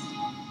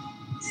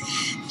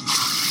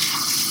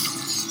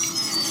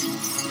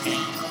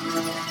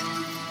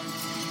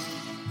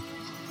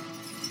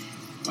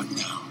 But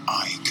now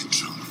I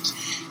control it.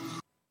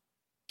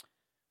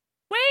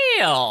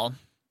 Well,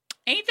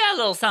 ain't that a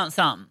little something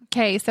something?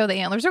 Okay, so the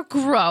antlers are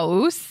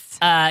gross.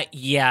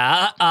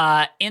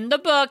 Yeah. In the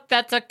book,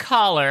 that's a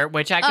collar,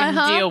 which I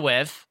can deal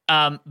with.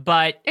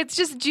 But It's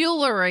just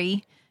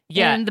jewelry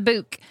Yeah. in the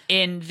book.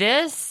 in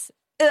this,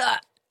 Ugh.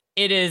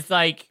 it is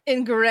like,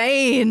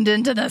 Ingrained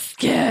into the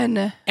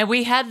skin. and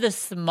we had the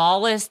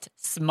smallest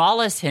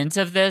hints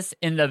of this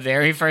in the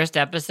very first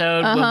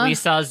episode when we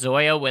saw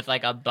Zoya with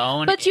like a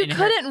bone. But you in her-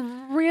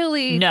 couldn't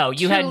really No,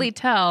 you had- truly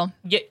tell.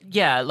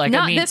 Yeah, like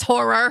Not I mean, this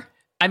horror.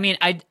 I mean,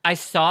 I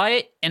saw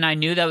it and I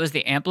knew that was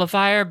the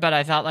amplifier, but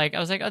I thought I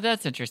was like, oh,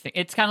 that's interesting.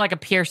 It's kind of like a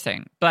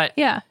piercing, but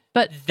Yeah,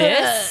 but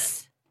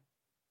this,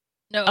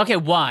 no. okay,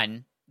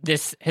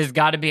 this has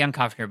got to be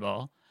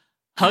uncomfortable.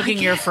 Hugging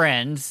your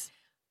friends,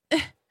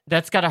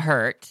 that's got to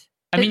hurt.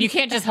 I mean, you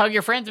can't just hug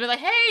your friends and be like,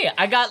 hey,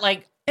 I got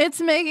like,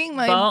 It's making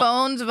my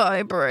bones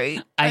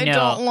vibrate. I know.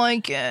 don't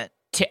like it.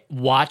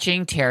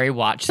 watching Terry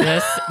watch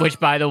this, which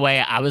by the way,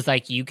 I was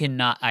like, you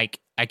cannot, I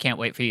can't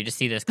wait for you to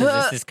see this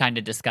because this is kind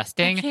of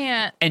disgusting. I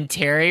can't. And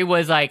Terry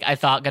was like, I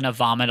thought gonna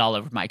vomit all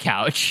over my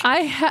couch.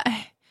 I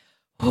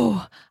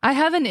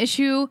have an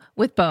issue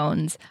with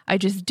bones. I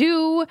just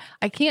do.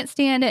 I can't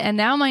stand it. And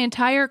now my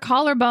entire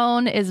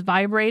collarbone is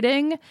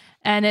vibrating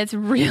and it's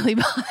really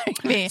bothering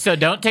me. So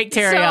don't take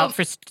Terry out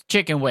for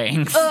chicken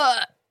wings.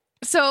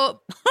 So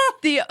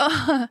the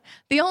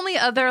only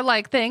other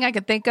thing I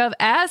could think of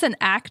as an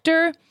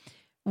actor,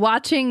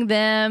 watching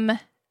them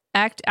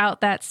act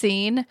out that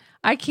scene,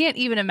 I can't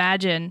even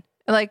imagine.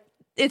 Like,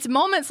 it's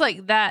moments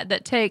like that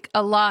that take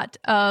a lot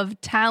of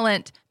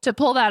talent to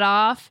pull that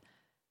off,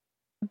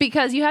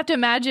 because you have to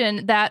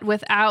imagine that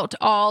without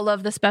all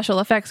of the special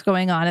effects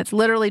going on. It's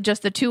literally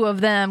just the two of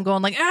them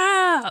going like,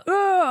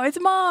 it's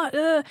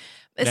Maude.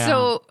 Yeah.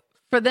 So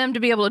for them to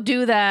be able to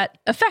do that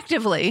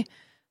effectively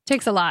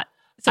takes a lot.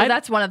 So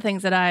that's one of the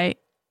things that I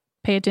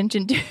pay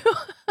attention to.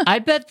 I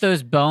bet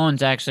those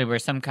bones actually were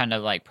some kind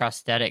of like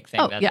prosthetic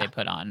thing that they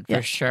put on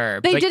for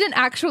sure. They didn't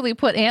actually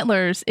put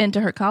antlers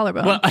into her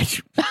collarbone. Well,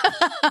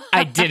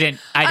 I didn't.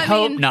 I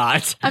hope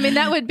not. I mean,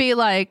 that would be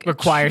like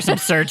require some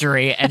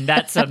surgery, and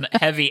that's some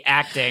heavy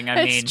acting.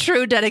 I mean, it's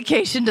true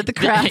dedication to the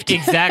craft.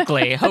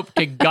 Exactly. Hope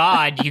to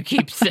God you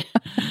keep.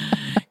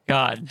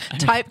 God.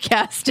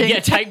 Typecasting. Yeah,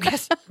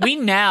 typecast. We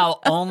now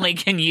only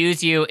can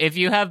use you if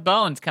you have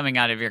bones coming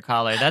out of your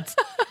collar. That's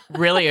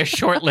really a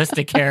short list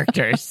of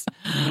characters.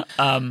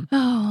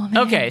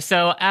 Okay,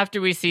 so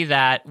after we see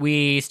that,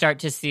 we start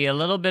to see a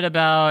little bit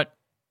about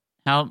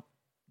how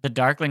the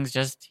Darkling's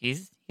just,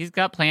 he's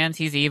got plans,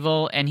 he's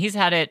evil, and he's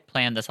had it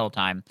planned this whole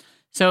time.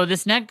 So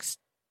this next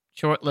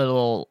short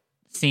little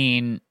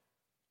scene,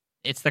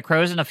 it's the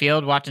crows in a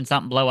field watching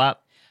something blow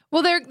up.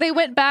 Well, they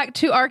went back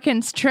to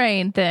Arkin's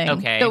train thing.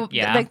 Okay,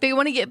 yeah. Like, they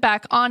want to get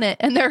back on it,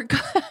 and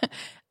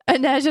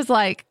and Ned's just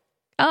like,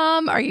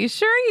 are you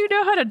sure you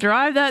know how to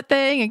drive that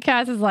thing? And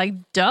Cass is like,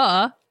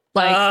 duh.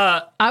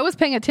 Like, I was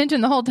paying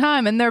attention the whole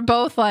time, and they're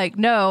both like,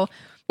 no.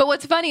 But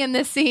what's funny in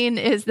this scene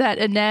is that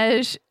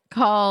Inej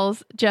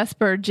calls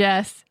Jesper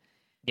Jess.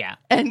 Yeah.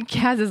 And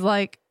Cass is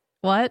like,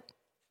 what?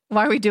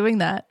 Why are we doing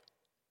that?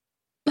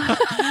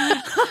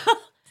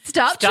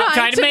 Stop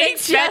trying to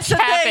make Jess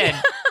happen.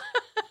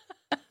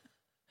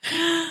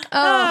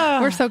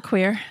 We're so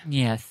queer.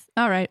 Yes.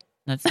 All right.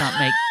 Let's not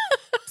make...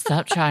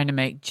 Stop trying to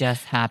make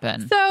Jess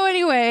happen. So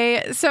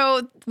anyway,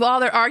 while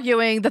they're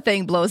arguing, the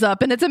thing blows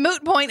up, and it's a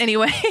moot point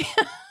anyway.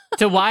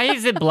 So why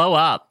does it blow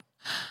up?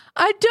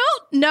 I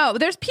don't know.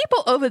 There's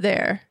people over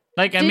there.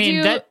 Like,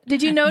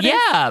 did you notice?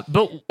 Yeah,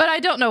 but I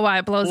don't know why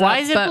it blows up. Why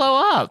does it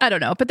blow up? I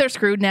don't know, but they're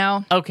screwed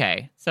now.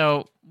 Okay,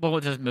 so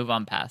we'll just move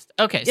on past.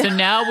 Okay, so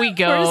now we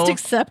go. We're just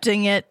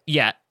accepting it.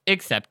 Yeah,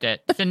 accept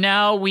it. So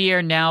now we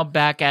are now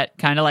back at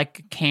kind of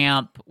like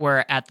camp.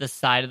 We're at the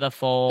side of the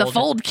fold. The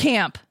fold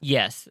camp.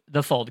 Yes,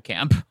 the fold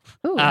camp.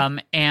 Ooh.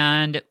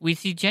 And we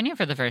see Jenya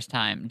for the first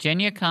time.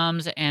 Jenya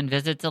comes and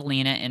visits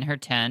Alina in her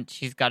tent.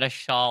 She's got a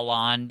shawl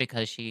on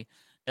because she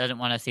doesn't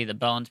want to see the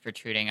bones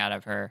protruding out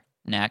of her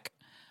neck.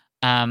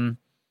 And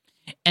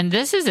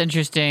this is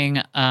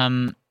interesting.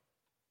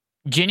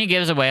 Jenya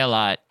gives away a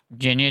lot.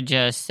 Jenya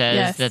just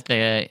says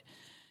that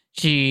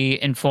she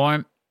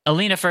informed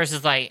Alina first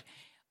is like,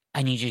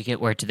 I need you to get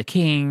word to the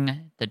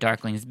king. The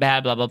Darkling's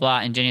bad, blah, blah, blah.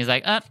 And Jenny's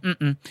like,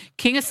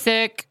 King is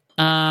sick.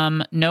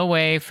 No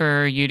way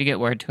for you to get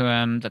word to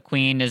him. The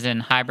queen is in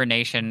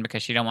hibernation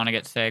because she don't want to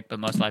get sick, but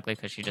most likely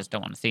because she just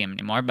don't want to see him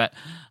anymore. But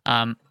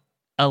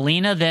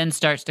Alina then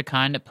starts to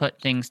kind of put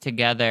things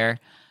together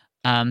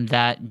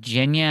that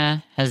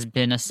Jenya has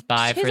been a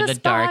spy for the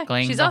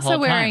Darkling. She's the also whole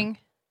wearing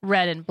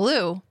red and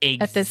blue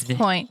at this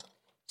point.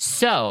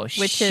 So,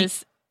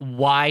 is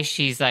why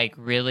she's like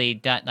really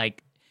done,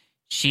 like,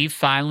 she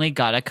finally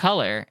got a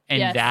color,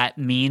 and that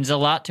means a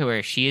lot to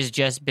her. She has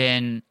just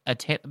been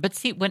but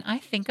see, when I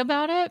think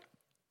about it,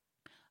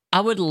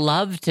 I would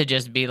love to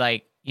just be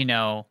like,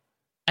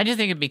 I just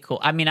think it'd be cool.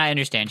 I mean, I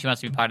understand she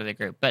wants to be part of the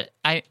group, but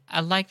I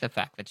like the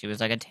fact that she was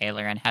like a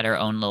tailor and had her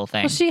own little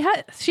thing.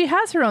 Well, she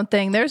has her own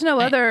thing. There's no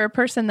other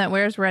person that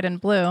wears red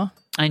and blue.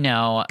 I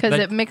know. Because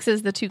it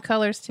mixes the two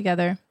colors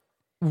together.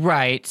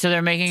 Right. So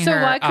they're making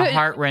her a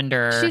heart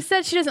render. She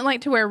said she doesn't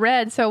like to wear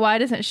red, so why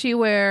doesn't she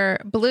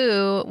wear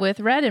blue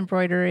with red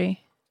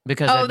embroidery?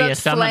 Because that'd be a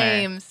summoner.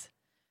 Flames.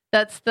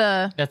 That's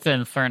the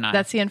Inferni.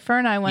 That's the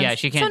Inferni one. Yeah,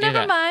 she can't do that. So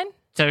never mind.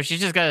 So she's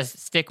just got to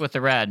stick with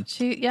the red.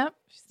 She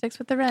sticks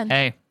with the red.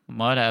 Hey,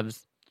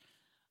 whatevs.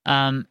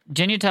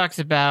 Jenya talks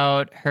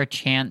about her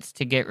chance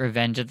to get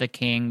revenge of the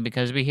king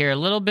because we hear a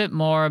little bit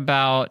more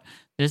about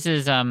this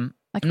is I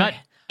know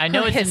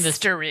it's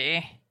history.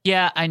 in this.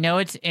 Yeah, I know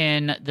it's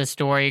in the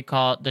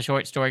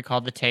short story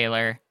called The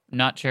Tailor. I'm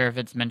not sure if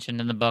it's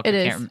mentioned in the book. It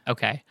is.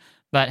 Okay.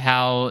 But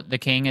how the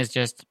king is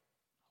just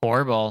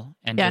horrible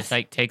and just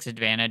like takes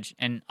advantage,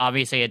 and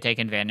obviously had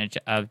taken advantage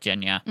of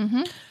Jenya.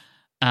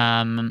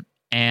 Mm-hmm.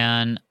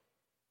 And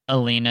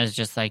Alina's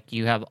just like,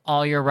 you have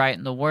all your right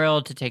in the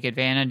world to take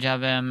advantage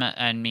of him.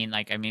 I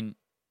mean,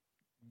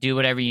 do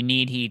whatever you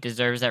need. He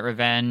deserves that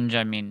revenge.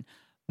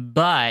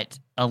 But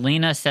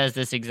Alina says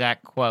this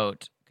exact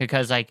quote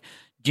because like,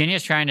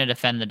 Jenya's trying to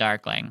defend the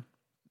Darkling.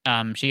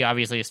 She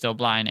obviously is still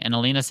blind. And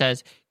Alina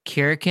says,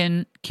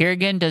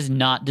 Kirigan does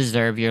not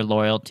deserve your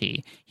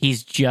loyalty.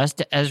 He's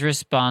just as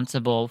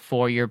responsible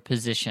for your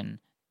position.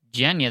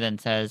 Jenya then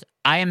says,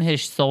 I am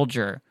his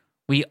soldier.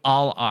 We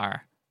all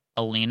are.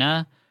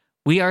 Alina,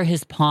 we are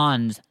his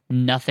pawns,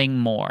 nothing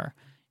more.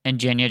 And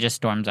Jenya just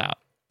storms out.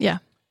 Yeah.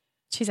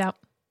 She's out.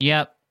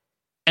 Yep.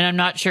 And I'm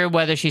not sure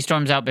whether she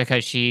storms out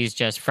because she's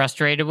just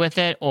frustrated with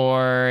it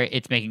or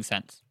it's making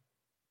sense.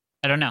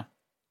 I don't know.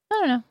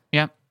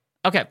 Yeah.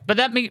 Okay, but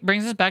that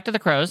brings us back to the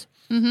crows,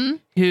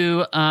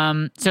 who,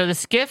 so the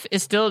skiff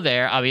is still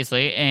there,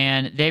 obviously,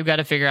 and they've got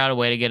to figure out a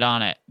way to get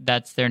on it.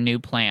 That's their new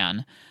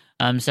plan.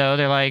 So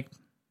they're like,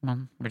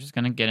 well, we're just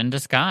going to get in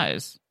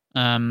disguise.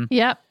 Yep.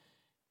 And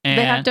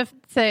They have to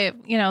say,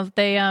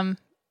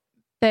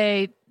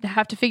 they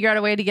have to figure out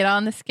a way to get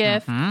on the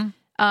skiff.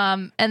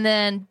 And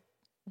then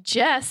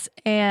Jess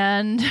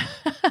and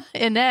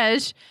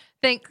Inej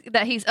think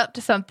that he's up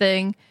to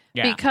something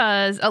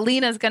because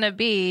Alina's going to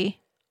be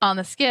on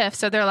the skiff.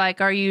 So they're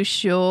like, are you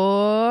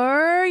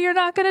sure you're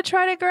not going to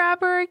try to grab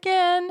her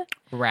again?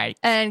 Right.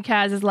 And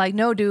Kaz is like,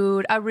 no,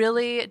 dude, I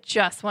really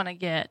just want to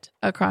get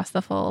across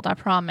the fold. I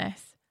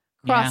promise.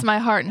 Cross my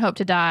heart and hope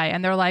to die.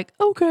 And they're like,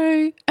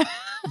 okay.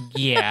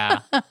 Yeah.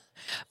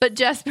 But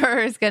Jesper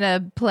is going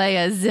to play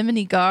a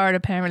Zimini guard,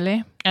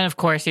 apparently. And of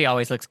course, he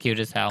always looks cute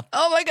as hell.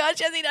 Oh my gosh,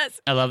 yes, he does.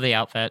 I love the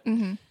outfit.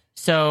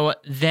 So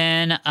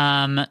then,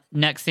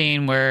 next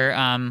scene where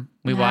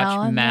we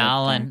watch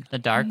Mal and the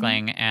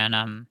Darkling,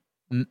 and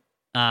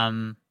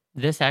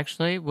this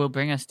actually will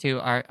bring us to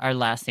our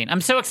last scene.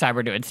 I'm so excited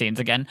we're doing scenes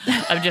again,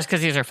 just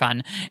because these are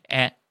fun.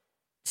 And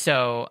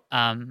so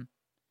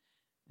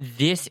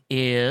this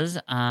is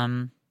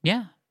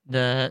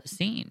the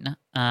scene,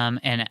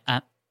 and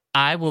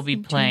I will be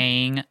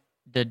playing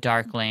the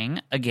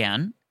Darkling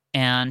again,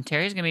 and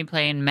Terry's gonna be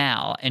playing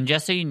Mal. And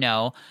just so you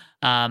know,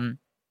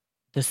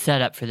 the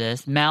setup for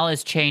this, Mal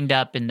is chained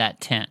up in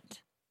that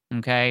tent.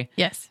 Okay.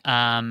 Yes.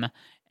 And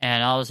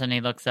all of a sudden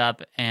he looks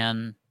up,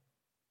 and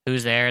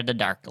who's there? The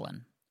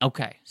Darkling.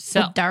 Okay.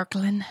 So The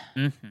Darkling.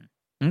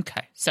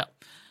 Okay. So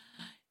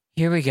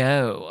here we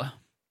go.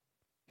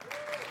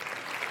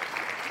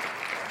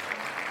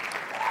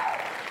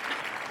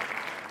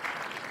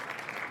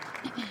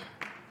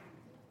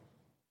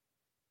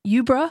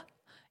 You, bruh?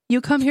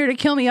 You come here to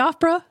kill me off,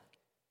 bruh?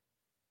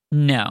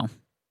 No.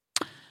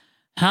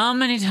 How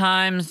many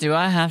times do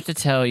I have to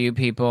tell you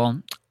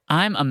people,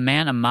 I'm a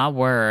man of my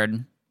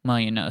word.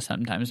 Well,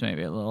 sometimes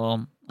maybe a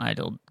little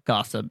idle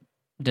gossip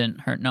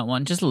didn't hurt no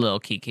one. Just a little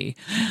kiki.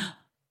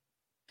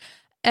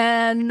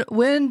 And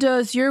when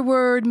does your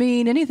word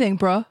mean anything,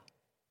 bruh?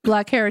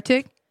 Black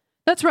heretic?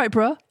 That's right,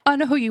 bruh. I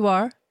know who you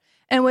are.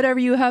 And whatever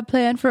you have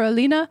planned for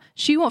Alina,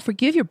 she won't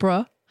forgive you,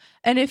 bruh.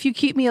 And if you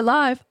keep me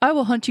alive, I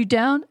will hunt you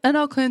down, and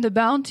I'll claim the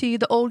bounty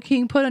the old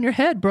king put on your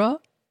head, bruh.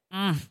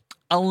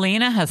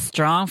 Alina has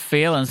strong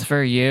feelings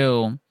for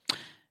you.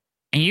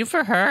 And you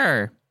for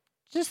her.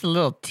 Just a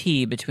little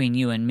tea between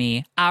you and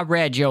me. I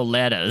read your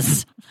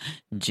letters.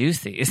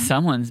 Juicy.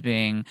 Someone's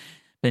been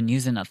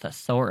using a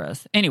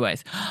thesaurus.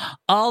 Anyways,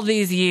 all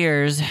these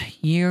years,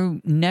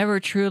 you never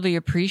truly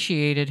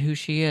appreciated who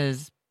she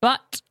is.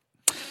 But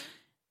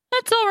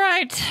that's all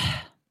right.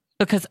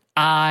 Because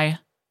I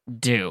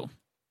do.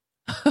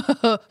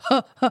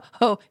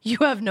 You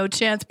have no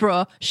chance,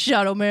 bruh,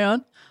 Shadow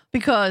Man.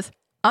 Because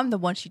I'm the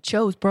one she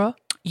chose, bruh.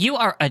 You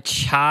are a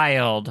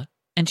child.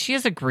 And she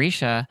is a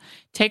Grisha.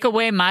 Take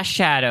away my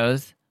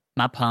shadows,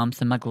 my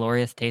pumps, and my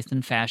glorious taste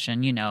in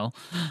fashion.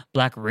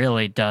 Black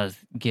really does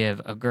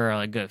give a girl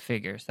a good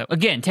figure. So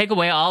again, take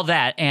away all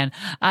that, and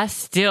I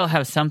still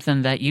have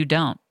something that you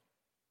don't.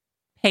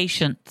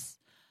 Patience.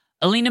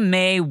 Alina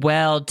may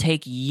well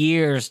take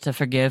years to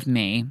forgive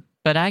me,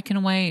 but I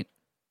can wait.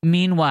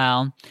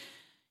 Meanwhile,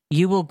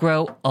 you will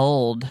grow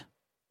old.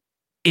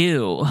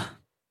 Ew.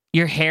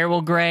 Your hair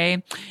will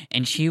gray,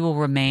 and she will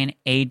remain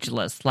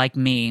ageless like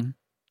me.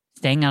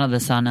 Staying out of the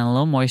sun and a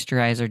little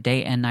moisturizer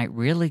day and night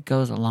really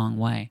goes a long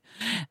way.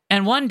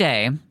 And one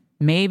day,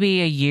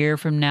 maybe a year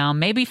from now,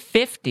 maybe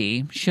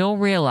 50, she'll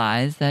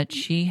realize that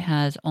she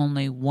has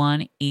only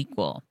one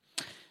equal.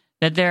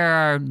 That there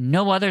are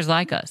no others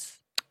like us.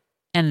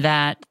 And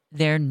that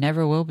there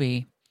never will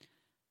be.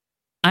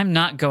 I'm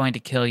not going to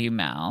kill you,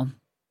 Mal.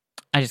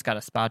 I just got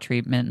a spa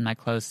treatment and my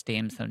clothes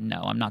steam, so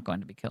no, I'm not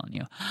going to be killing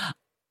you.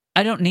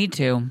 I don't need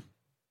to.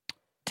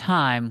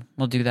 Time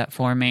will do that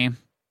for me.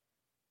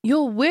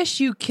 You'll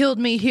wish you killed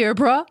me here,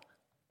 bruh.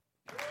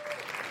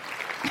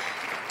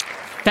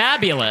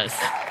 Fabulous.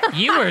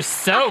 You were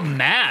so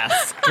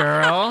masked,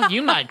 girl.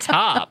 You my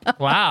top.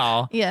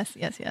 Wow. Yes.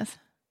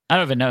 I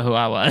don't even know who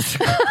I was,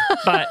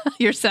 but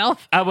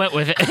Yourself? I went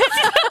with it.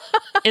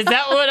 Is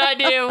that what I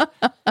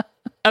do?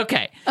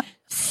 Okay.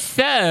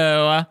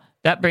 So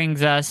that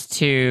brings us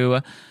to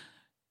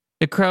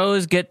the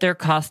crows get their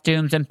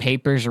costumes and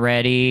papers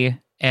ready.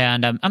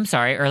 And I'm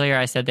sorry, earlier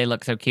I said they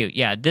look so cute.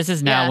 Yeah, this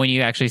is now when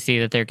you actually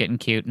see that they're getting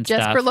cute and stuff.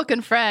 Jesper looking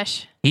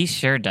fresh. He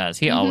sure does.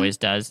 He always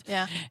does.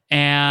 Yeah.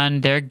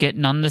 And they're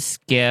getting on the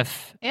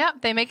skiff.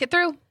 Yep, they make it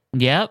through.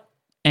 Yep.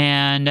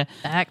 And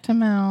Back to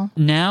Mal.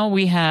 now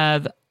we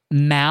have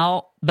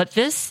Mal, but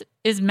this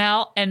is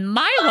Mal and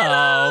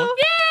Milo.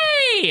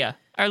 Yay!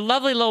 Our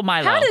lovely little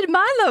Milo. How did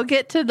Milo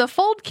get to the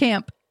fold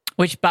camp?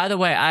 Which, by the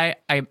way,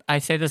 I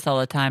say this all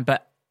the time,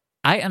 but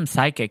I am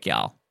psychic,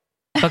 y'all.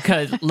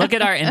 Because look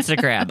at our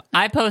Instagram.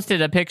 I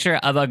posted a picture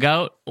of a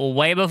goat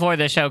way before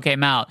the show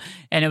came out,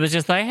 and it was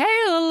just like,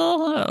 hey,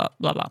 blah,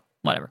 blah,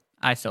 whatever.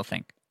 I still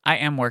think I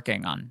am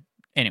working on.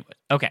 Anyway,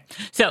 okay.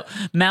 So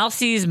Mal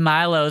sees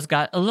Milo's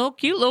got a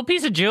cute little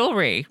piece of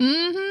jewelry.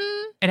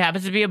 Mm-hmm. It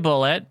happens to be a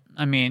bullet.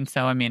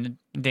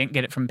 Didn't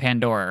get it from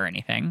Pandora or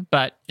anything,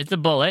 but it's a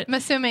bullet. I'm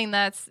assuming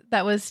that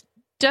was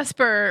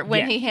Jesper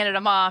when he handed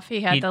him off.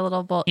 He had the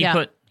little bullet.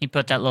 He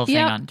put that little thing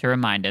on to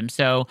remind him.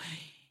 So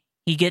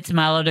he gets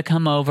Milo to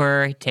come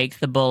over. He takes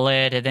the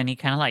bullet, and then he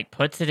kind of like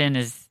puts it in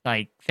his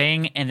like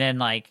thing, and then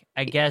like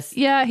I guess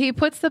he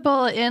puts the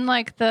bullet in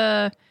like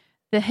the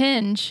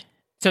hinge.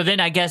 So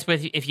then I guess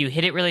if you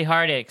hit it really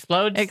hard, it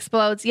explodes?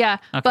 Explodes, yeah.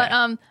 Okay.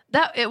 But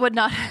that it would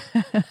not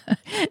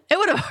it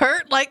would have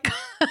hurt like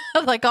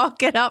I'll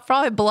get out,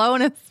 probably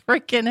blowing his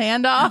freaking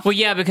hand off. Well,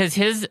 yeah, because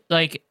his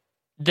the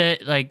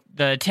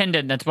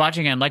attendant that's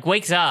watching him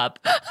wakes up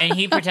and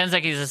he pretends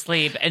like he's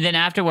asleep, and then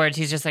afterwards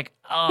he's just like,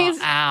 ow.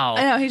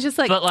 I know, he's just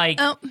like,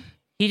 but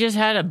he just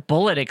had a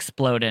bullet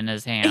explode in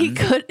his hand.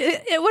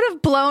 It would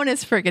have blown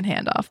his friggin'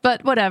 hand off,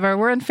 but whatever.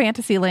 We're in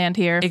fantasy land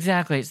here.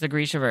 Exactly. It's the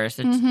Grishaverse.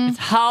 It's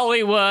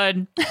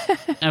Hollywood.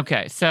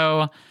 Okay.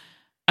 So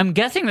I'm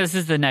guessing this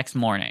is the next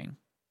morning.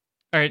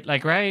 Or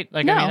right?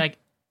 No.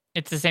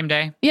 It's the same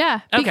day? Yeah.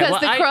 Okay, because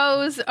the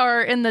crows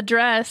are in the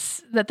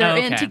dress that they're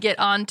in to get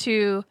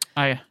onto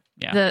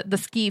the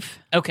skiff.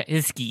 Okay.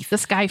 His skiff. The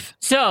skiff.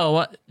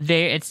 So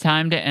it's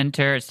time to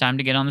enter. It's time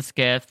to get on the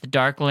skiff. The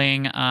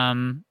Darkling,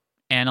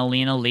 and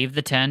Alina leave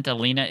the tent.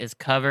 Alina is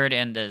covered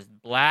in this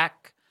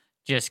black,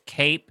 just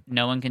cape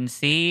no one can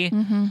see.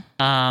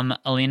 Mm-hmm.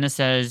 Alina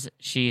says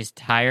she's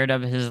tired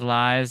of his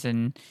lies,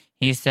 and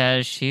he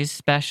says she's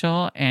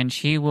special and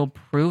she will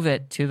prove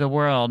it to the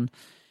world.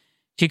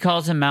 She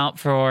calls him out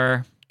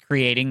for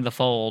creating the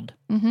fold.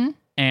 Mm-hmm.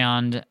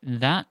 And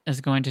that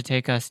is going to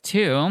take us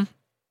to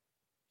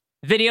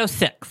video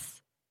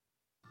 6.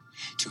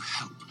 To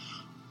help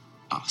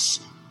us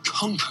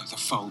conquer the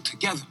fold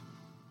together.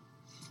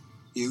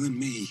 You and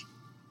me.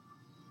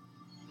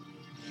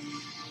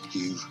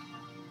 You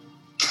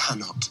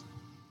cannot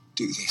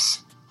do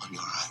this on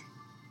your own.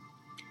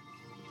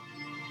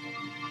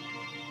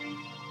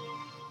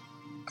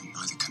 And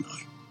neither can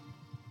I.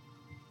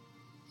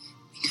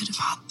 We could have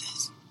had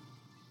this.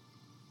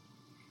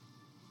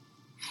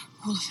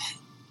 All of it.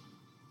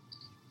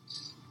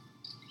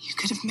 You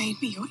could have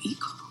made me your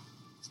equal.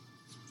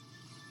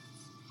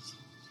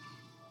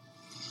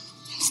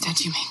 Instead,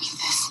 you made me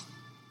this.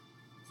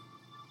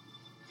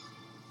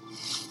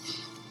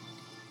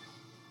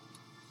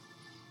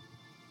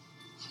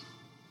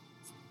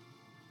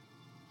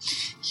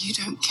 You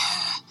don't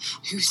care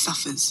who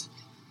suffers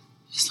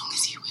as long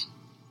as you win.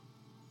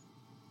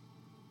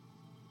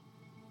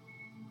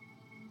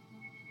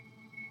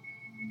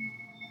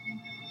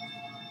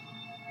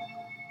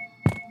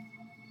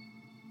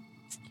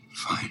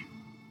 Fine.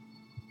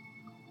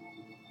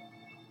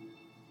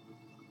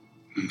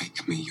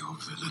 Make me your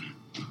villain.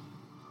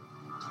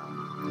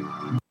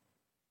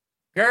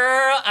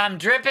 Girl, I'm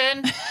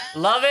dripping.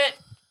 Love it.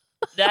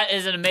 That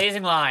is an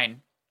amazing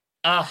line.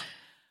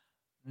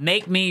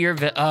 Make me your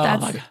villain. Oh,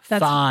 my God. That's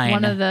fine.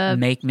 one of the-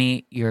 Make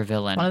me your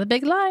villain. One of the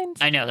big lines.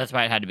 I know, that's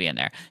why it had to be in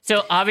there.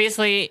 So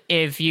obviously,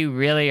 if you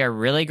really are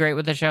really great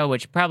with the show,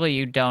 which probably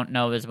you don't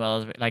know as well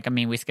as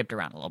we skipped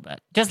around a little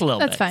bit, just a little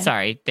That's bit. fine.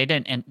 Sorry, they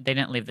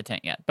didn't leave the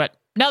tent yet, but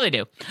now they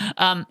do.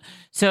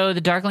 So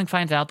the Darkling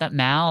finds out that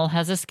Mal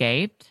has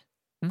escaped.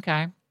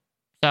 Okay,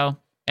 so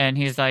and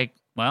he's like,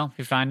 well, if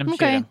you find him, shoot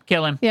him,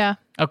 kill him. Yeah.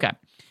 Okay,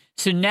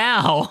 so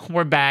now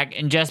we're back,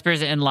 and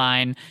Jesper's in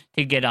line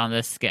to get on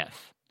the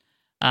skiff.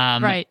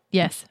 Right.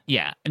 Yes.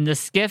 Yeah, and the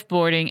skiff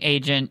boarding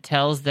agent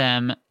tells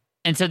them,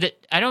 and so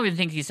that I don't even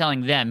think he's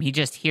telling them. He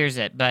just hears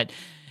it, but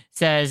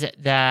says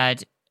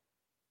that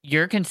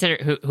you're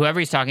considered whoever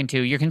he's talking to.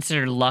 You're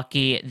considered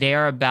lucky. They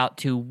are about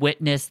to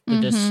witness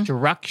the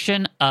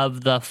destruction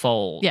of the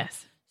fold.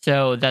 Yes.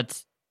 So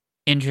that's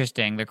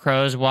interesting. The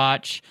crows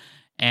watch,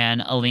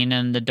 and Alina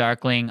and the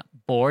Darkling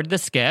board the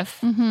skiff.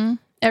 Mm-hmm.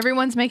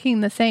 Everyone's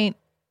making the saint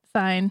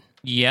sign.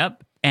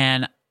 Yep,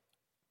 and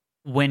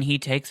when he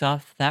takes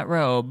off that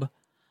robe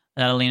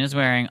that Alina is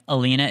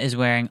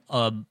wearing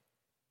a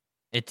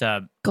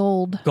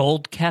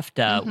Gold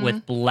kefta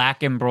with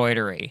black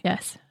embroidery.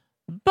 Yes.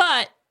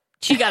 But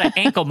she got an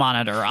ankle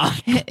monitor on.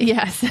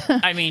 Yes.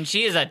 I mean,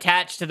 she is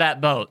attached to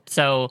that boat.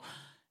 So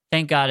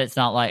thank God it's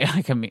not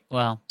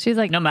she's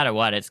like no matter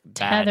what, it's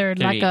bad. tethered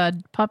like a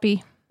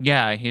puppy.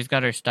 Yeah, he's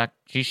got her stuck.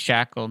 She's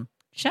shackled.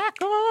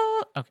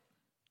 Shackled. Okay.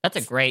 That's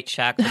a great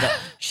shackle.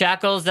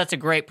 Shackles, that's a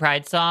great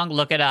Pride song.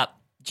 Look it up.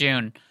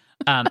 June.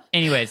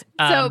 Anyways.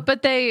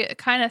 But they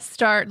kind of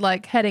start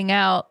heading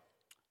out,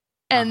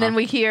 and then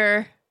we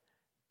hear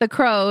the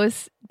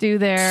crows do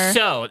their.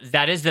 So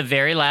that is the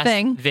very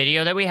last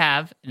video that we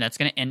have, and that's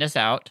going to end us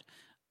out.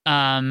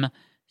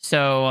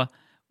 So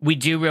we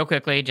do real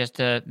quickly, just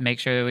to make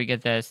sure that we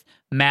get this.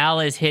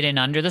 Mal is hidden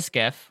under the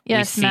skiff.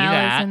 Yes, we see Mal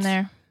that. is in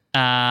there.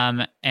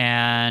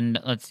 And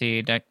let's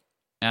see.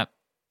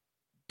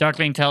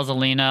 Darkwing tells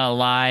Alina a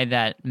lie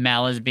that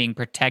Mal is being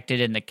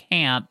protected in the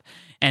camp,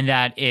 and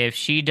that if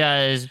she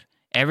does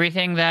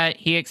everything that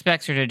he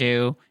expects her to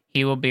do,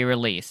 he will be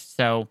released.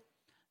 So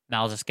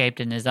Mal's escaped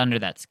and is under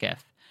that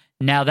skiff.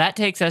 Now that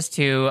takes us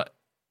to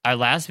our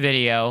last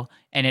video,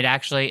 and it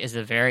actually is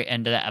the very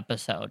end of the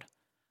episode.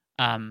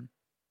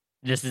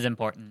 This is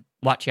important.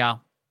 Watch,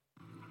 y'all.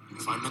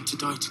 If I'm meant to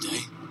die today,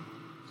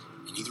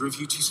 and either of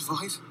you two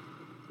survive,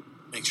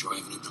 make sure I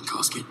have an open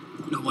casket.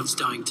 No one's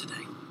dying today.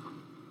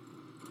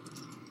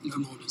 No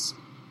mourners.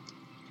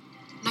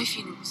 No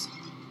funerals.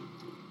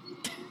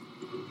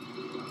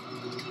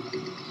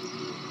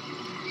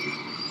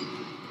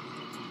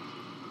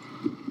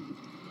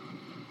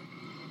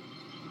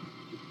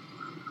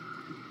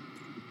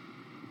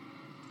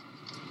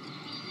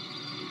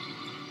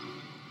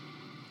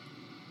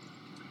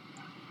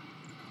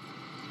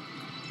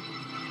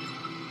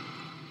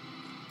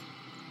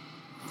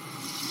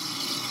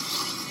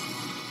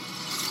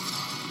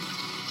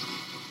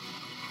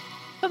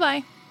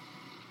 Bye-bye.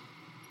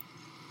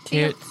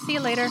 See you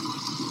later.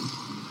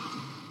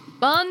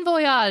 Bon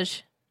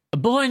voyage.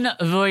 Bon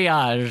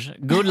voyage.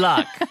 Good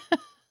luck.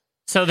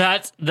 So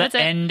that's the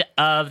end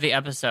of the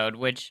episode,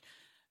 which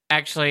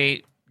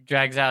actually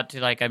drags out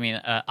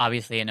to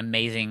obviously an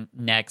amazing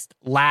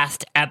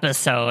last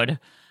episode,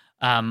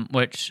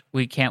 which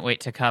we can't wait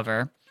to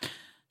cover.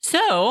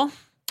 So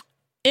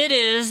it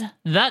is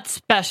that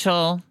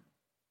special,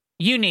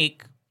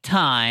 unique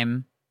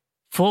time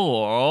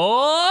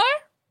for...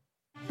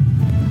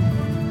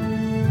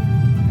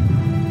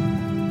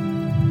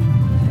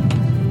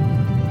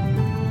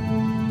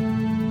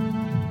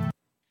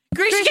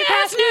 Grisha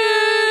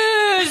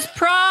News!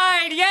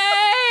 Pride!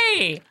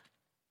 Yay!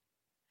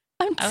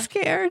 I'm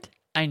scared.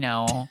 I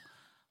know.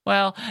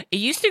 Well, it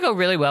used to go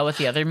really well with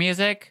the other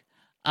music.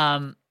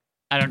 I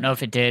don't know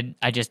if it did.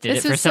 I just did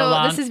it for so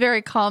long. This is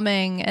very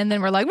calming, and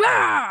then we're like,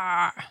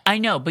 "Rah!" I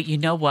know, but you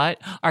know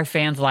what? Our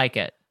fans like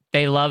it.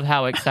 They love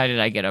how excited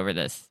I get over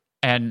this.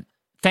 And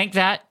thank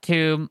that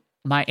to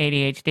my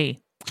ADHD.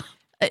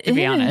 To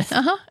be honest.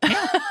 Uh-huh.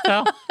 Yeah,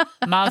 so,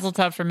 mazel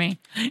tov for me.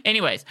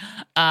 Anyways,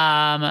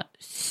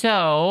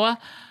 so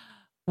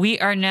we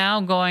are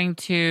now going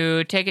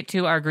to take it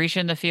to our Grisha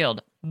in the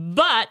field.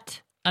 But,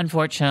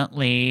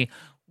 unfortunately,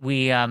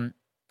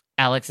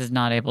 Alex is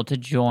not able to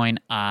join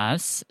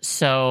us.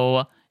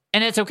 So,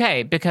 and it's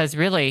okay, because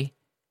really,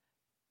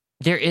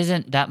 there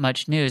isn't that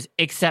much news,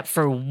 except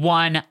for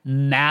one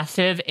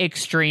massive,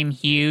 extreme,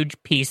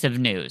 huge piece of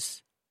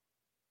news.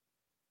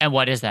 And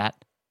what is that?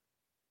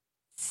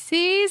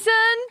 Season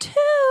 2.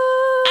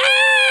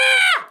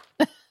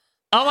 Ah!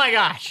 Oh my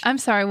gosh. I'm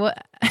sorry,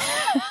 what?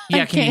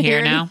 Yeah, can you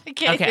hear now? I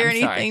can't okay, hear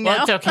I'm sorry. anything Well,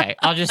 now. it's okay.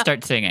 I'll just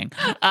start singing.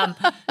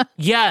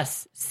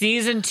 Yes,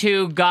 season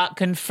 2 got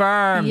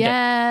confirmed.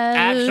 Yes.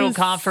 Actual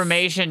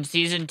confirmation.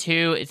 Season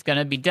 2, it's going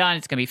to be done.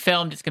 It's going to be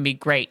filmed. It's going to be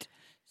great.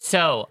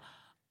 So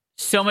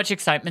much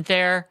excitement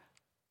there.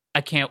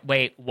 I can't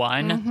wait.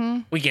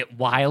 1, we get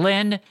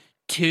Wyland.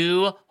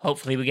 2,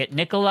 hopefully we get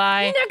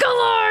Nikolai.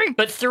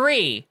 But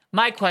 3,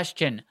 my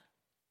question,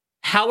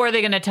 how are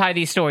they going to tie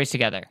these stories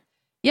together?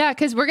 Yeah,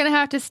 because we're going to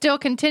have to still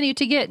continue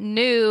to get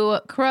new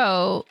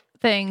Crow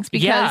things,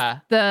 because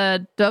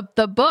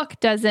the book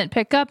doesn't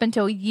pick up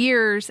until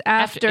years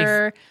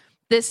after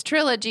this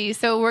trilogy.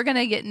 So we're going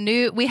to get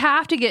we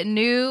have to get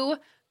new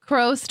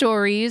Crow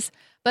stories.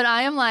 But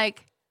I am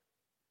like,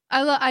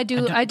 I do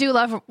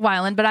love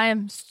Wyland, but I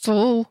am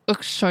so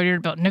excited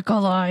about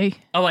Nikolai.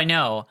 Oh, I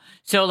know.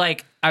 So,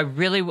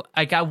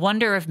 I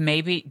wonder if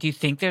maybe, do you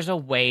think there's a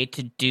way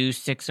to do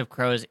Six of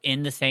Crows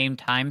in the same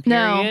time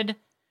period?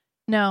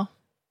 No.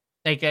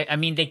 They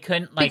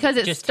couldn't, because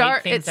just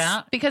take things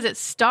out? Because it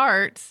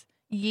starts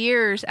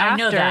years after. I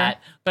know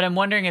that, but I'm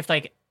wondering if,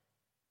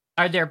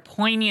 are there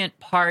poignant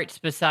parts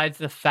besides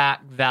the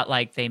fact that,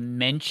 they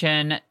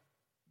mention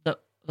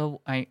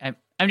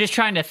I'm just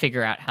trying to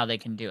figure out how they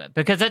can do it,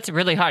 because that's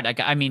really hard.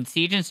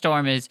 Siege and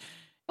Storm is...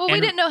 Well, we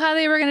didn't know how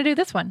they were going to do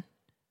this one.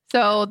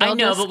 So they'll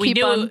just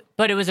keep on...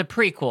 But it was a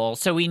prequel,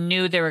 so we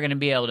knew they were going to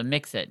be able to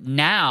mix it.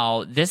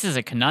 Now, this is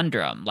a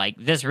conundrum.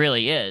 This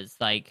really is.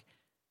 They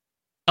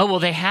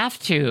have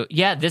to.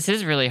 Yeah, this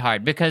is really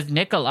hard, because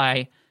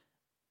Nikolai,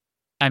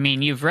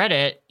 you've read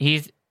it.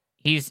 He's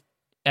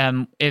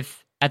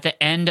if at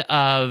the end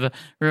of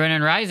Ruin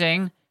and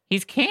Rising,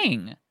 he's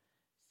king.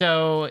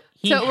 So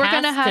we're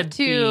gonna have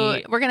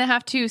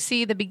to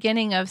see the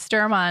beginning of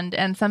Sturmond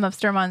and some of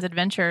Sturmond's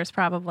adventures,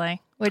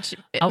 probably, which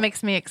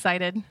makes me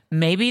excited.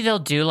 Maybe they'll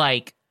do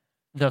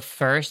the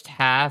first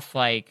half,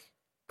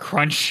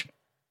 crunch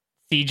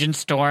Siege and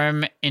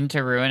Storm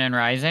into Ruin and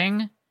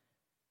Rising.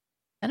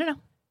 I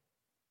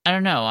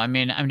don't know.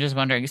 I'm just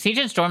wondering. Siege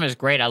and Storm is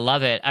great. I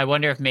love it. I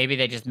wonder if maybe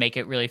they just make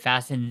it really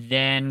fast and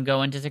then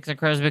go into Six of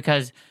Crows,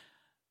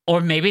 or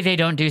maybe they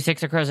don't do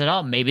Six of Crows at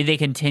all. Maybe they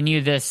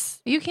continue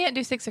this. You can't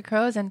do Six of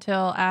Crows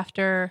until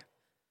after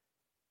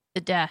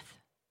the death.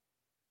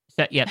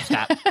 Stop.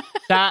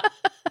 Stop.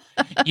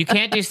 You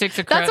can't do Six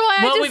of Crows. That's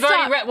why we've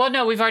already read. Well,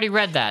 no, we've already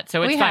read that,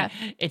 so it's fine.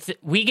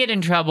 We get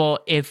in trouble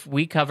if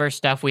we cover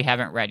stuff we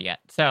haven't read yet.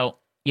 So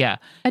Yeah.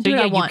 I do so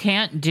what I yeah, want. you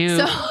can't do.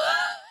 So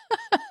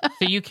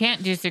So you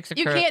can't do Six of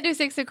you Crows. can't do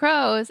Six of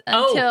Crows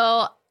Oh.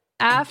 until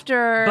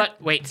after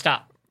But wait,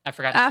 stop. I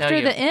forgot to tell after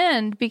you. the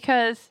end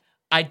because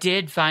I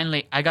did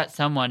finally. I got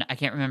someone. I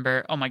can't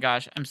remember. Oh my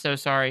gosh, I'm so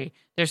sorry.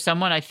 There's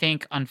someone I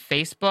think on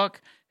Facebook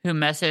who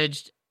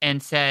messaged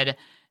and said,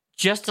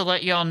 "Just to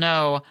let y'all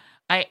know,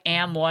 I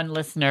am one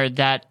listener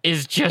that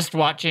is just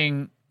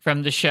watching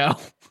from the show."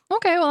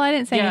 okay, well I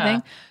didn't say Yeah.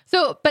 anything.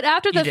 So, but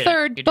after You the did it.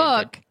 third You did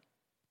book,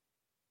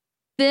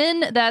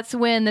 then that's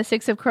when the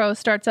Six of Crows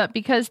starts up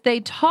because they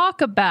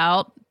talk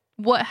about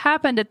what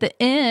happened at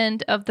the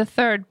end of the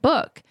third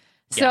book.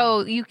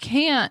 So you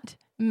can't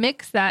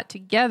mix that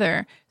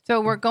together. So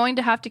we're going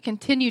to have to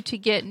continue to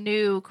get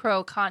new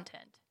Crow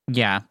content.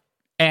 Yeah,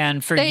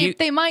 and for you,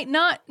 They might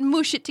not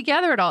moosh it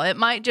together at all. It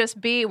might just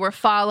be we're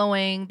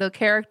following the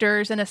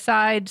characters in a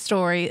side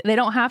story. They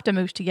don't have to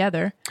moosh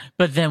together.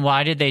 but then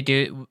why did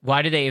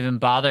they even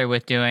bother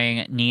with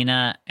doing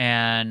Nina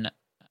and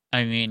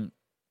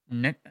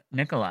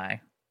Nikolai?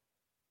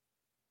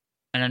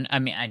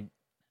 And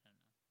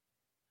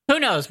who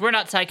knows? We're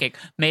not psychic.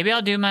 Maybe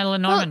I'll do my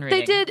Lenormand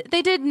reading.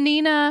 They did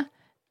Nina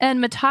and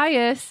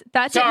Matthias.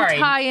 That Sorry. didn't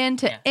tie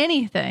into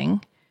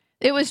anything.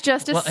 It was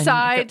just a Well, and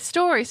side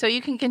story. So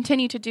you can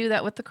continue to do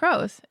that with the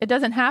Crows. It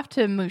doesn't have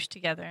to moosh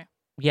together.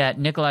 Yeah,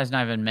 Nikolai's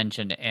not even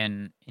mentioned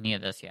in any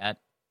of this yet.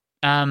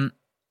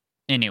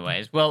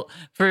 Anyways, well,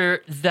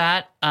 for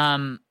that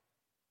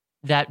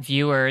that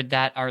viewer,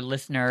 that our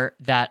listener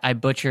that I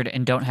butchered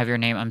and don't have your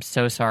name, I'm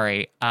so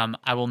sorry.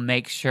 I will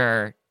make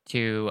sure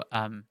to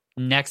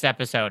next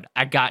episode.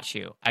 I got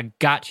you.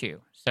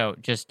 So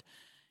just,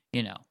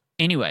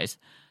 anyways,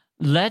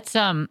 let's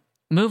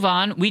move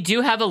on. We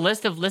do have a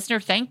list of listener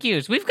thank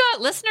yous. We've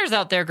got listeners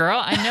out there,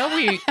 girl. I know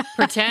we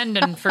pretend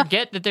and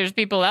forget that there's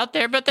people out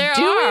there, but there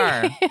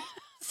are.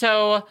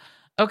 So,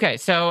 okay.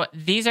 So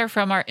these are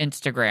from our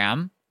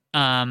Instagram.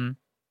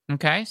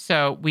 Okay.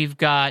 So we've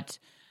got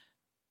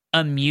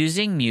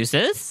Amusing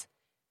Muses,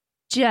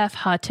 Jeff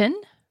Hutton,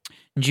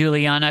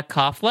 Juliana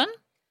Coughlin,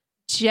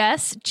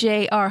 Jess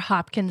J.R.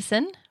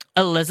 Hopkinson,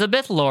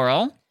 Elizabeth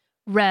Laurel,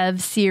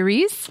 Rev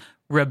Series,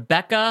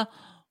 Rebecca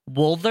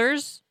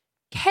Wolthers,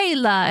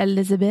 Kayla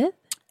Elizabeth,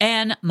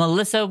 and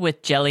Melissa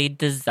with Jelly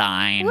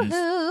Designs.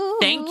 Woohoo.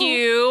 Thank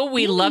you.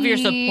 We love your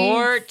Thanks.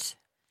 support.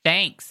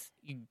 Thanks.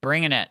 You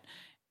bringing it.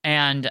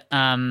 And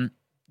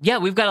yeah,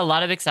 we've got a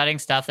lot of exciting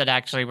stuff that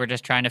actually we're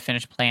just trying to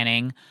finish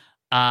planning.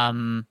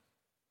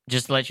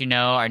 Just to let you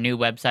know, our new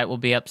website will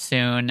be up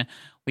soon.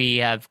 We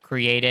have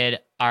created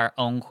our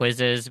own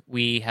quizzes.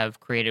 We have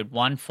created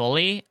one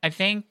fully, I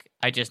think.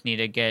 I just need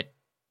to get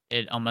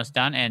it almost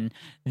done. And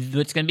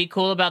what's going to be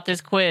cool about this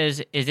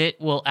quiz is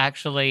it will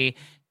actually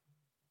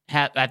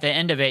have, at the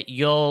end of it,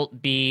 you'll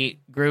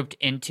be grouped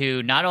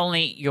into not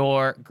only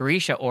your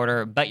Grisha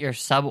order, but your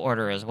sub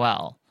order as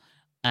well.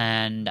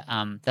 And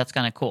that's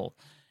kind of cool.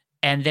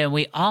 And then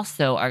we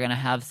also are going to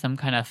have some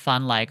kind of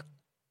fun, like,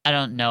 I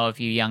don't know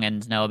if you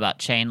youngins know about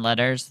chain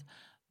letters,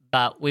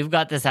 but we've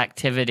got this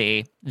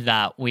activity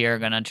that we are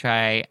going to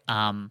try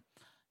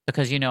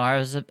because,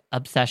 our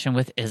obsession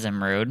with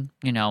Izumruud.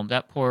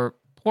 That poor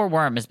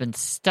worm has been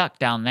stuck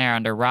down there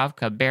under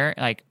Ravka,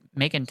 like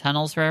making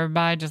tunnels for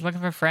everybody, just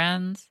looking for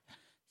friends.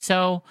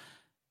 So,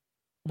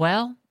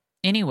 well,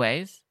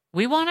 anyways,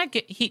 we want to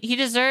get, he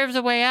deserves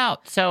a way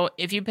out. So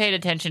if you paid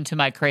attention to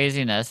my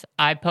craziness,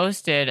 I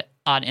posted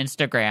on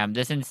Instagram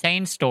this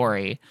insane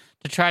story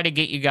to try to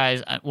get you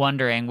guys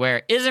wondering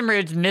where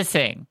Izumruud's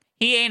missing.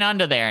 He ain't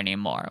under there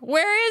anymore.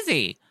 Where is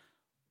he?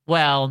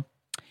 Well,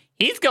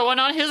 he's going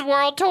on his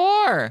world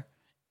tour.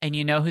 And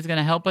you know who's going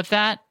to help with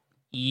that?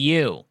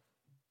 You.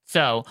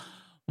 So,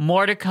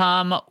 more to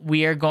come.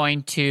 We've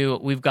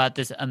got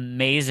this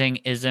amazing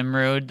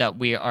Izumruud that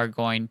we are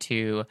going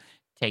to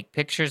take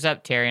pictures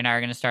of. Terry and I are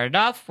going to start it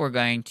off. We're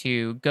going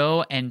to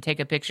go and take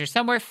a picture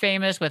somewhere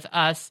famous with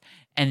us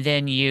and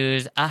then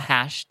use a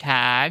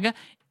hashtag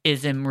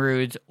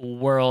Izumruud's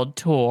World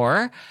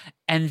Tour.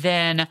 And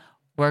then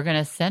we're going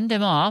to send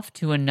him off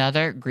to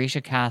another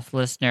Grisha Cast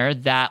listener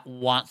that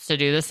wants to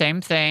do the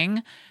same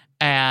thing.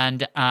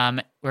 And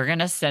we're going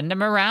to send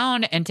him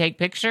around and take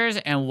pictures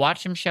and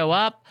watch him show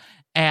up.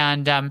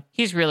 And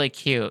he's really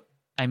cute.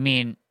 I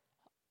mean,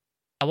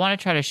 I want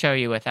to try to show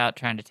you without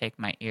trying to take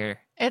my ear.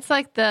 It's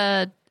like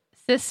the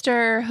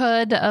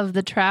sisterhood of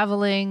the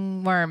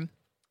traveling worm.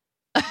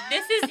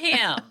 This is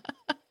him.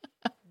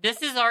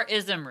 This is our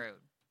Izumruud.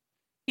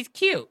 He's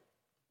cute.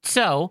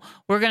 So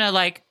we're going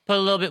to put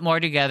a little bit more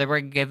together. We're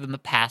going to give him a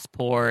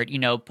passport,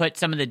 put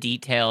some of the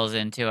details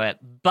into it.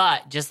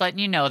 But just letting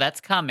you know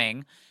that's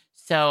coming.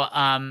 So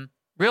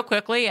real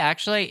quickly,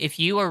 actually, if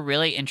you are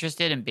really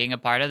interested in being a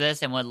part of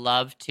this and would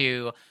love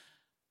to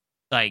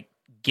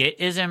get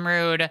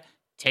Izumruud,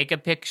 take a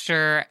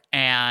picture,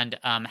 and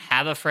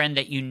have a friend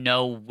that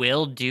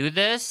will do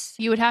this.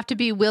 You would have to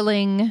be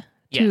willing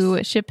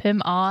to ship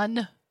him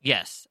on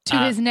to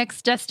his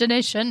next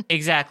destination.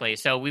 Exactly.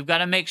 So we've got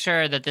to make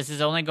sure that this is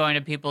only going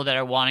to people that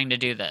are wanting to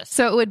do this.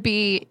 So it would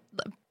be,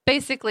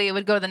 basically, it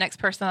would go to the next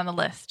person on the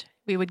list.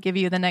 We would give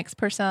you the next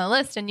person on the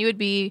list, and you would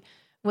be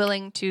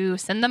willing to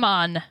send them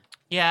on.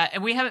 Yeah,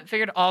 and we haven't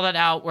figured all that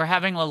out. We're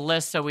having a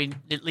list so we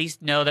at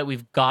least know that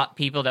we've got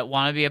people that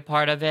want to be a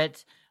part of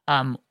it.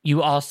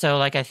 You also,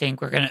 like, I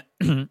think we're going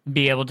to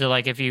be able to,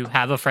 like, if you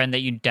have a friend that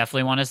you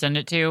definitely want to send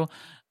it to.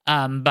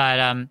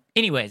 But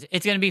anyways,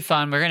 it's going to be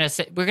fun. We're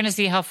going to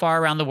see how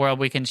far around the world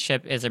we can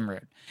ship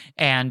Izumrude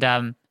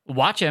and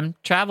watch him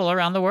travel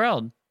around the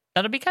world.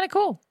 That'll be kind of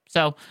cool.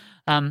 So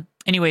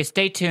anyway,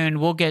 stay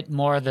tuned. We'll get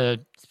more of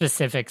the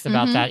specifics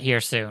about that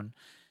here soon.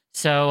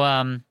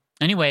 So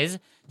anyways,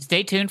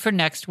 stay tuned for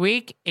next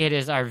week. It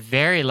is our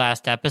very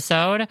last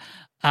episode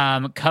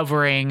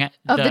covering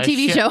Of the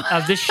TV show.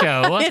 Of the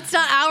show. It's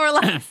not our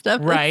last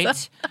episode.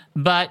 Right.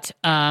 But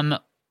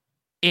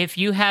if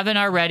you haven't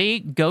already,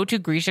 go to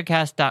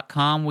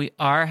GrishaCast.com. We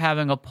are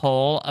having a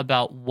poll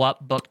about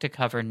what book to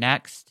cover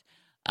next.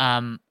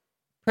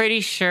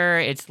 Pretty sure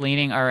it's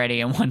leaning already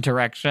in one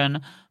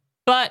direction.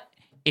 But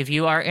if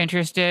you are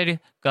interested,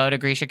 go to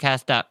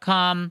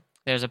GrishaCast.com.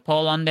 There's a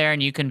poll on there,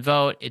 and you can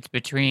vote. It's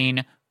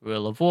between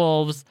Rule of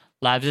Wolves,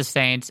 Lives of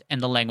Saints,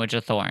 and The Language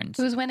of Thorns.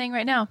 Who's winning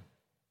right now?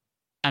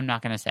 I'm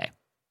not going to say.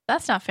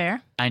 That's not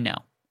fair. I know.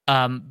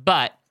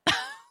 But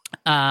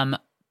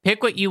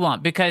pick what you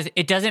want, because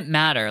it doesn't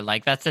matter.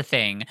 Like, that's the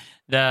thing.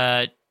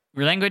 The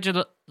Language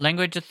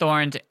of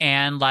Thorns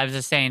and Lives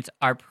of Saints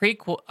are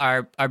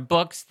are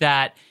books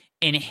that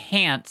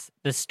enhance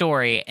the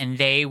story, and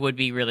they would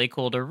be really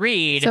cool to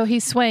read. So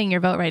he's swaying your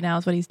vote right now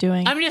is what he's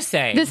doing. I'm just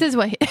saying. This is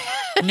what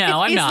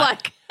No, I'm he's not.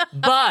 like.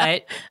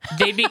 But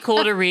they'd be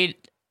cool to read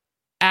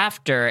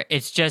after.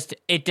 It's just,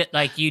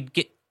 like, you'd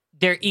get,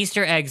 they're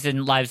Easter eggs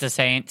in Lives of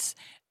Saints,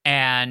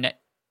 and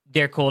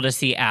they're cool to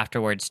see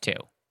afterwards too.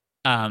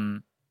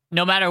 No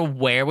matter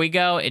where we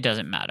go, it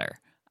doesn't matter.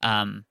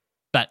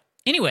 But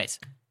anyways,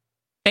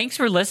 thanks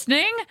for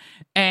listening,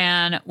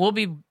 and we'll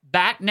be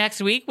back next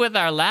week with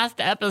our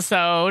last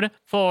episode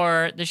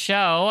for the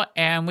show,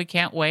 and we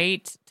can't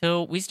wait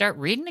till we start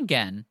reading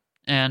again.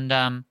 And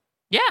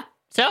yeah,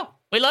 so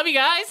we love you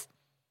guys.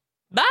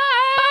 Bye.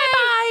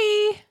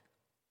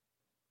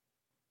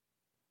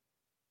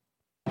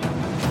 Bye.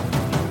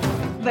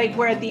 Like,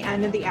 we're at the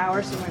end of the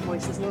hour, so my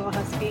voice is a little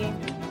husky.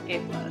 A+.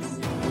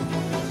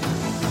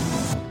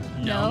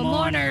 No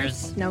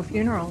mourners. No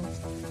funerals.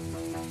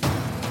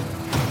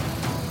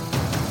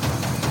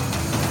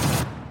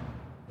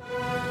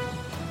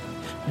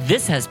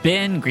 This has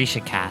been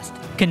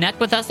GrishaCast. Connect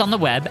with us on the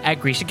web at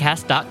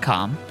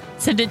GrishaCast.com.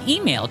 Send an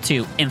email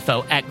to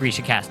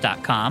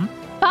info@GrishaCast.com.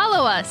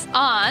 Follow us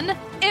on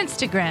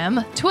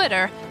Instagram,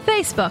 Twitter,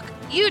 Facebook,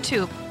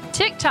 YouTube,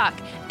 TikTok,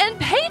 and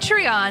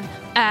Patreon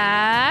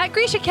at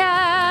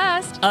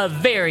GrishaCast. A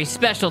very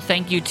special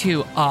thank you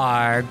to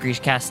our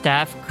GrishaCast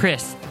staff,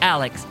 Chris,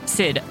 Alex,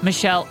 Sid,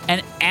 Michelle,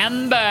 and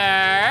Amber.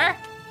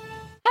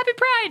 Happy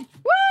Pride!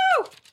 Woo!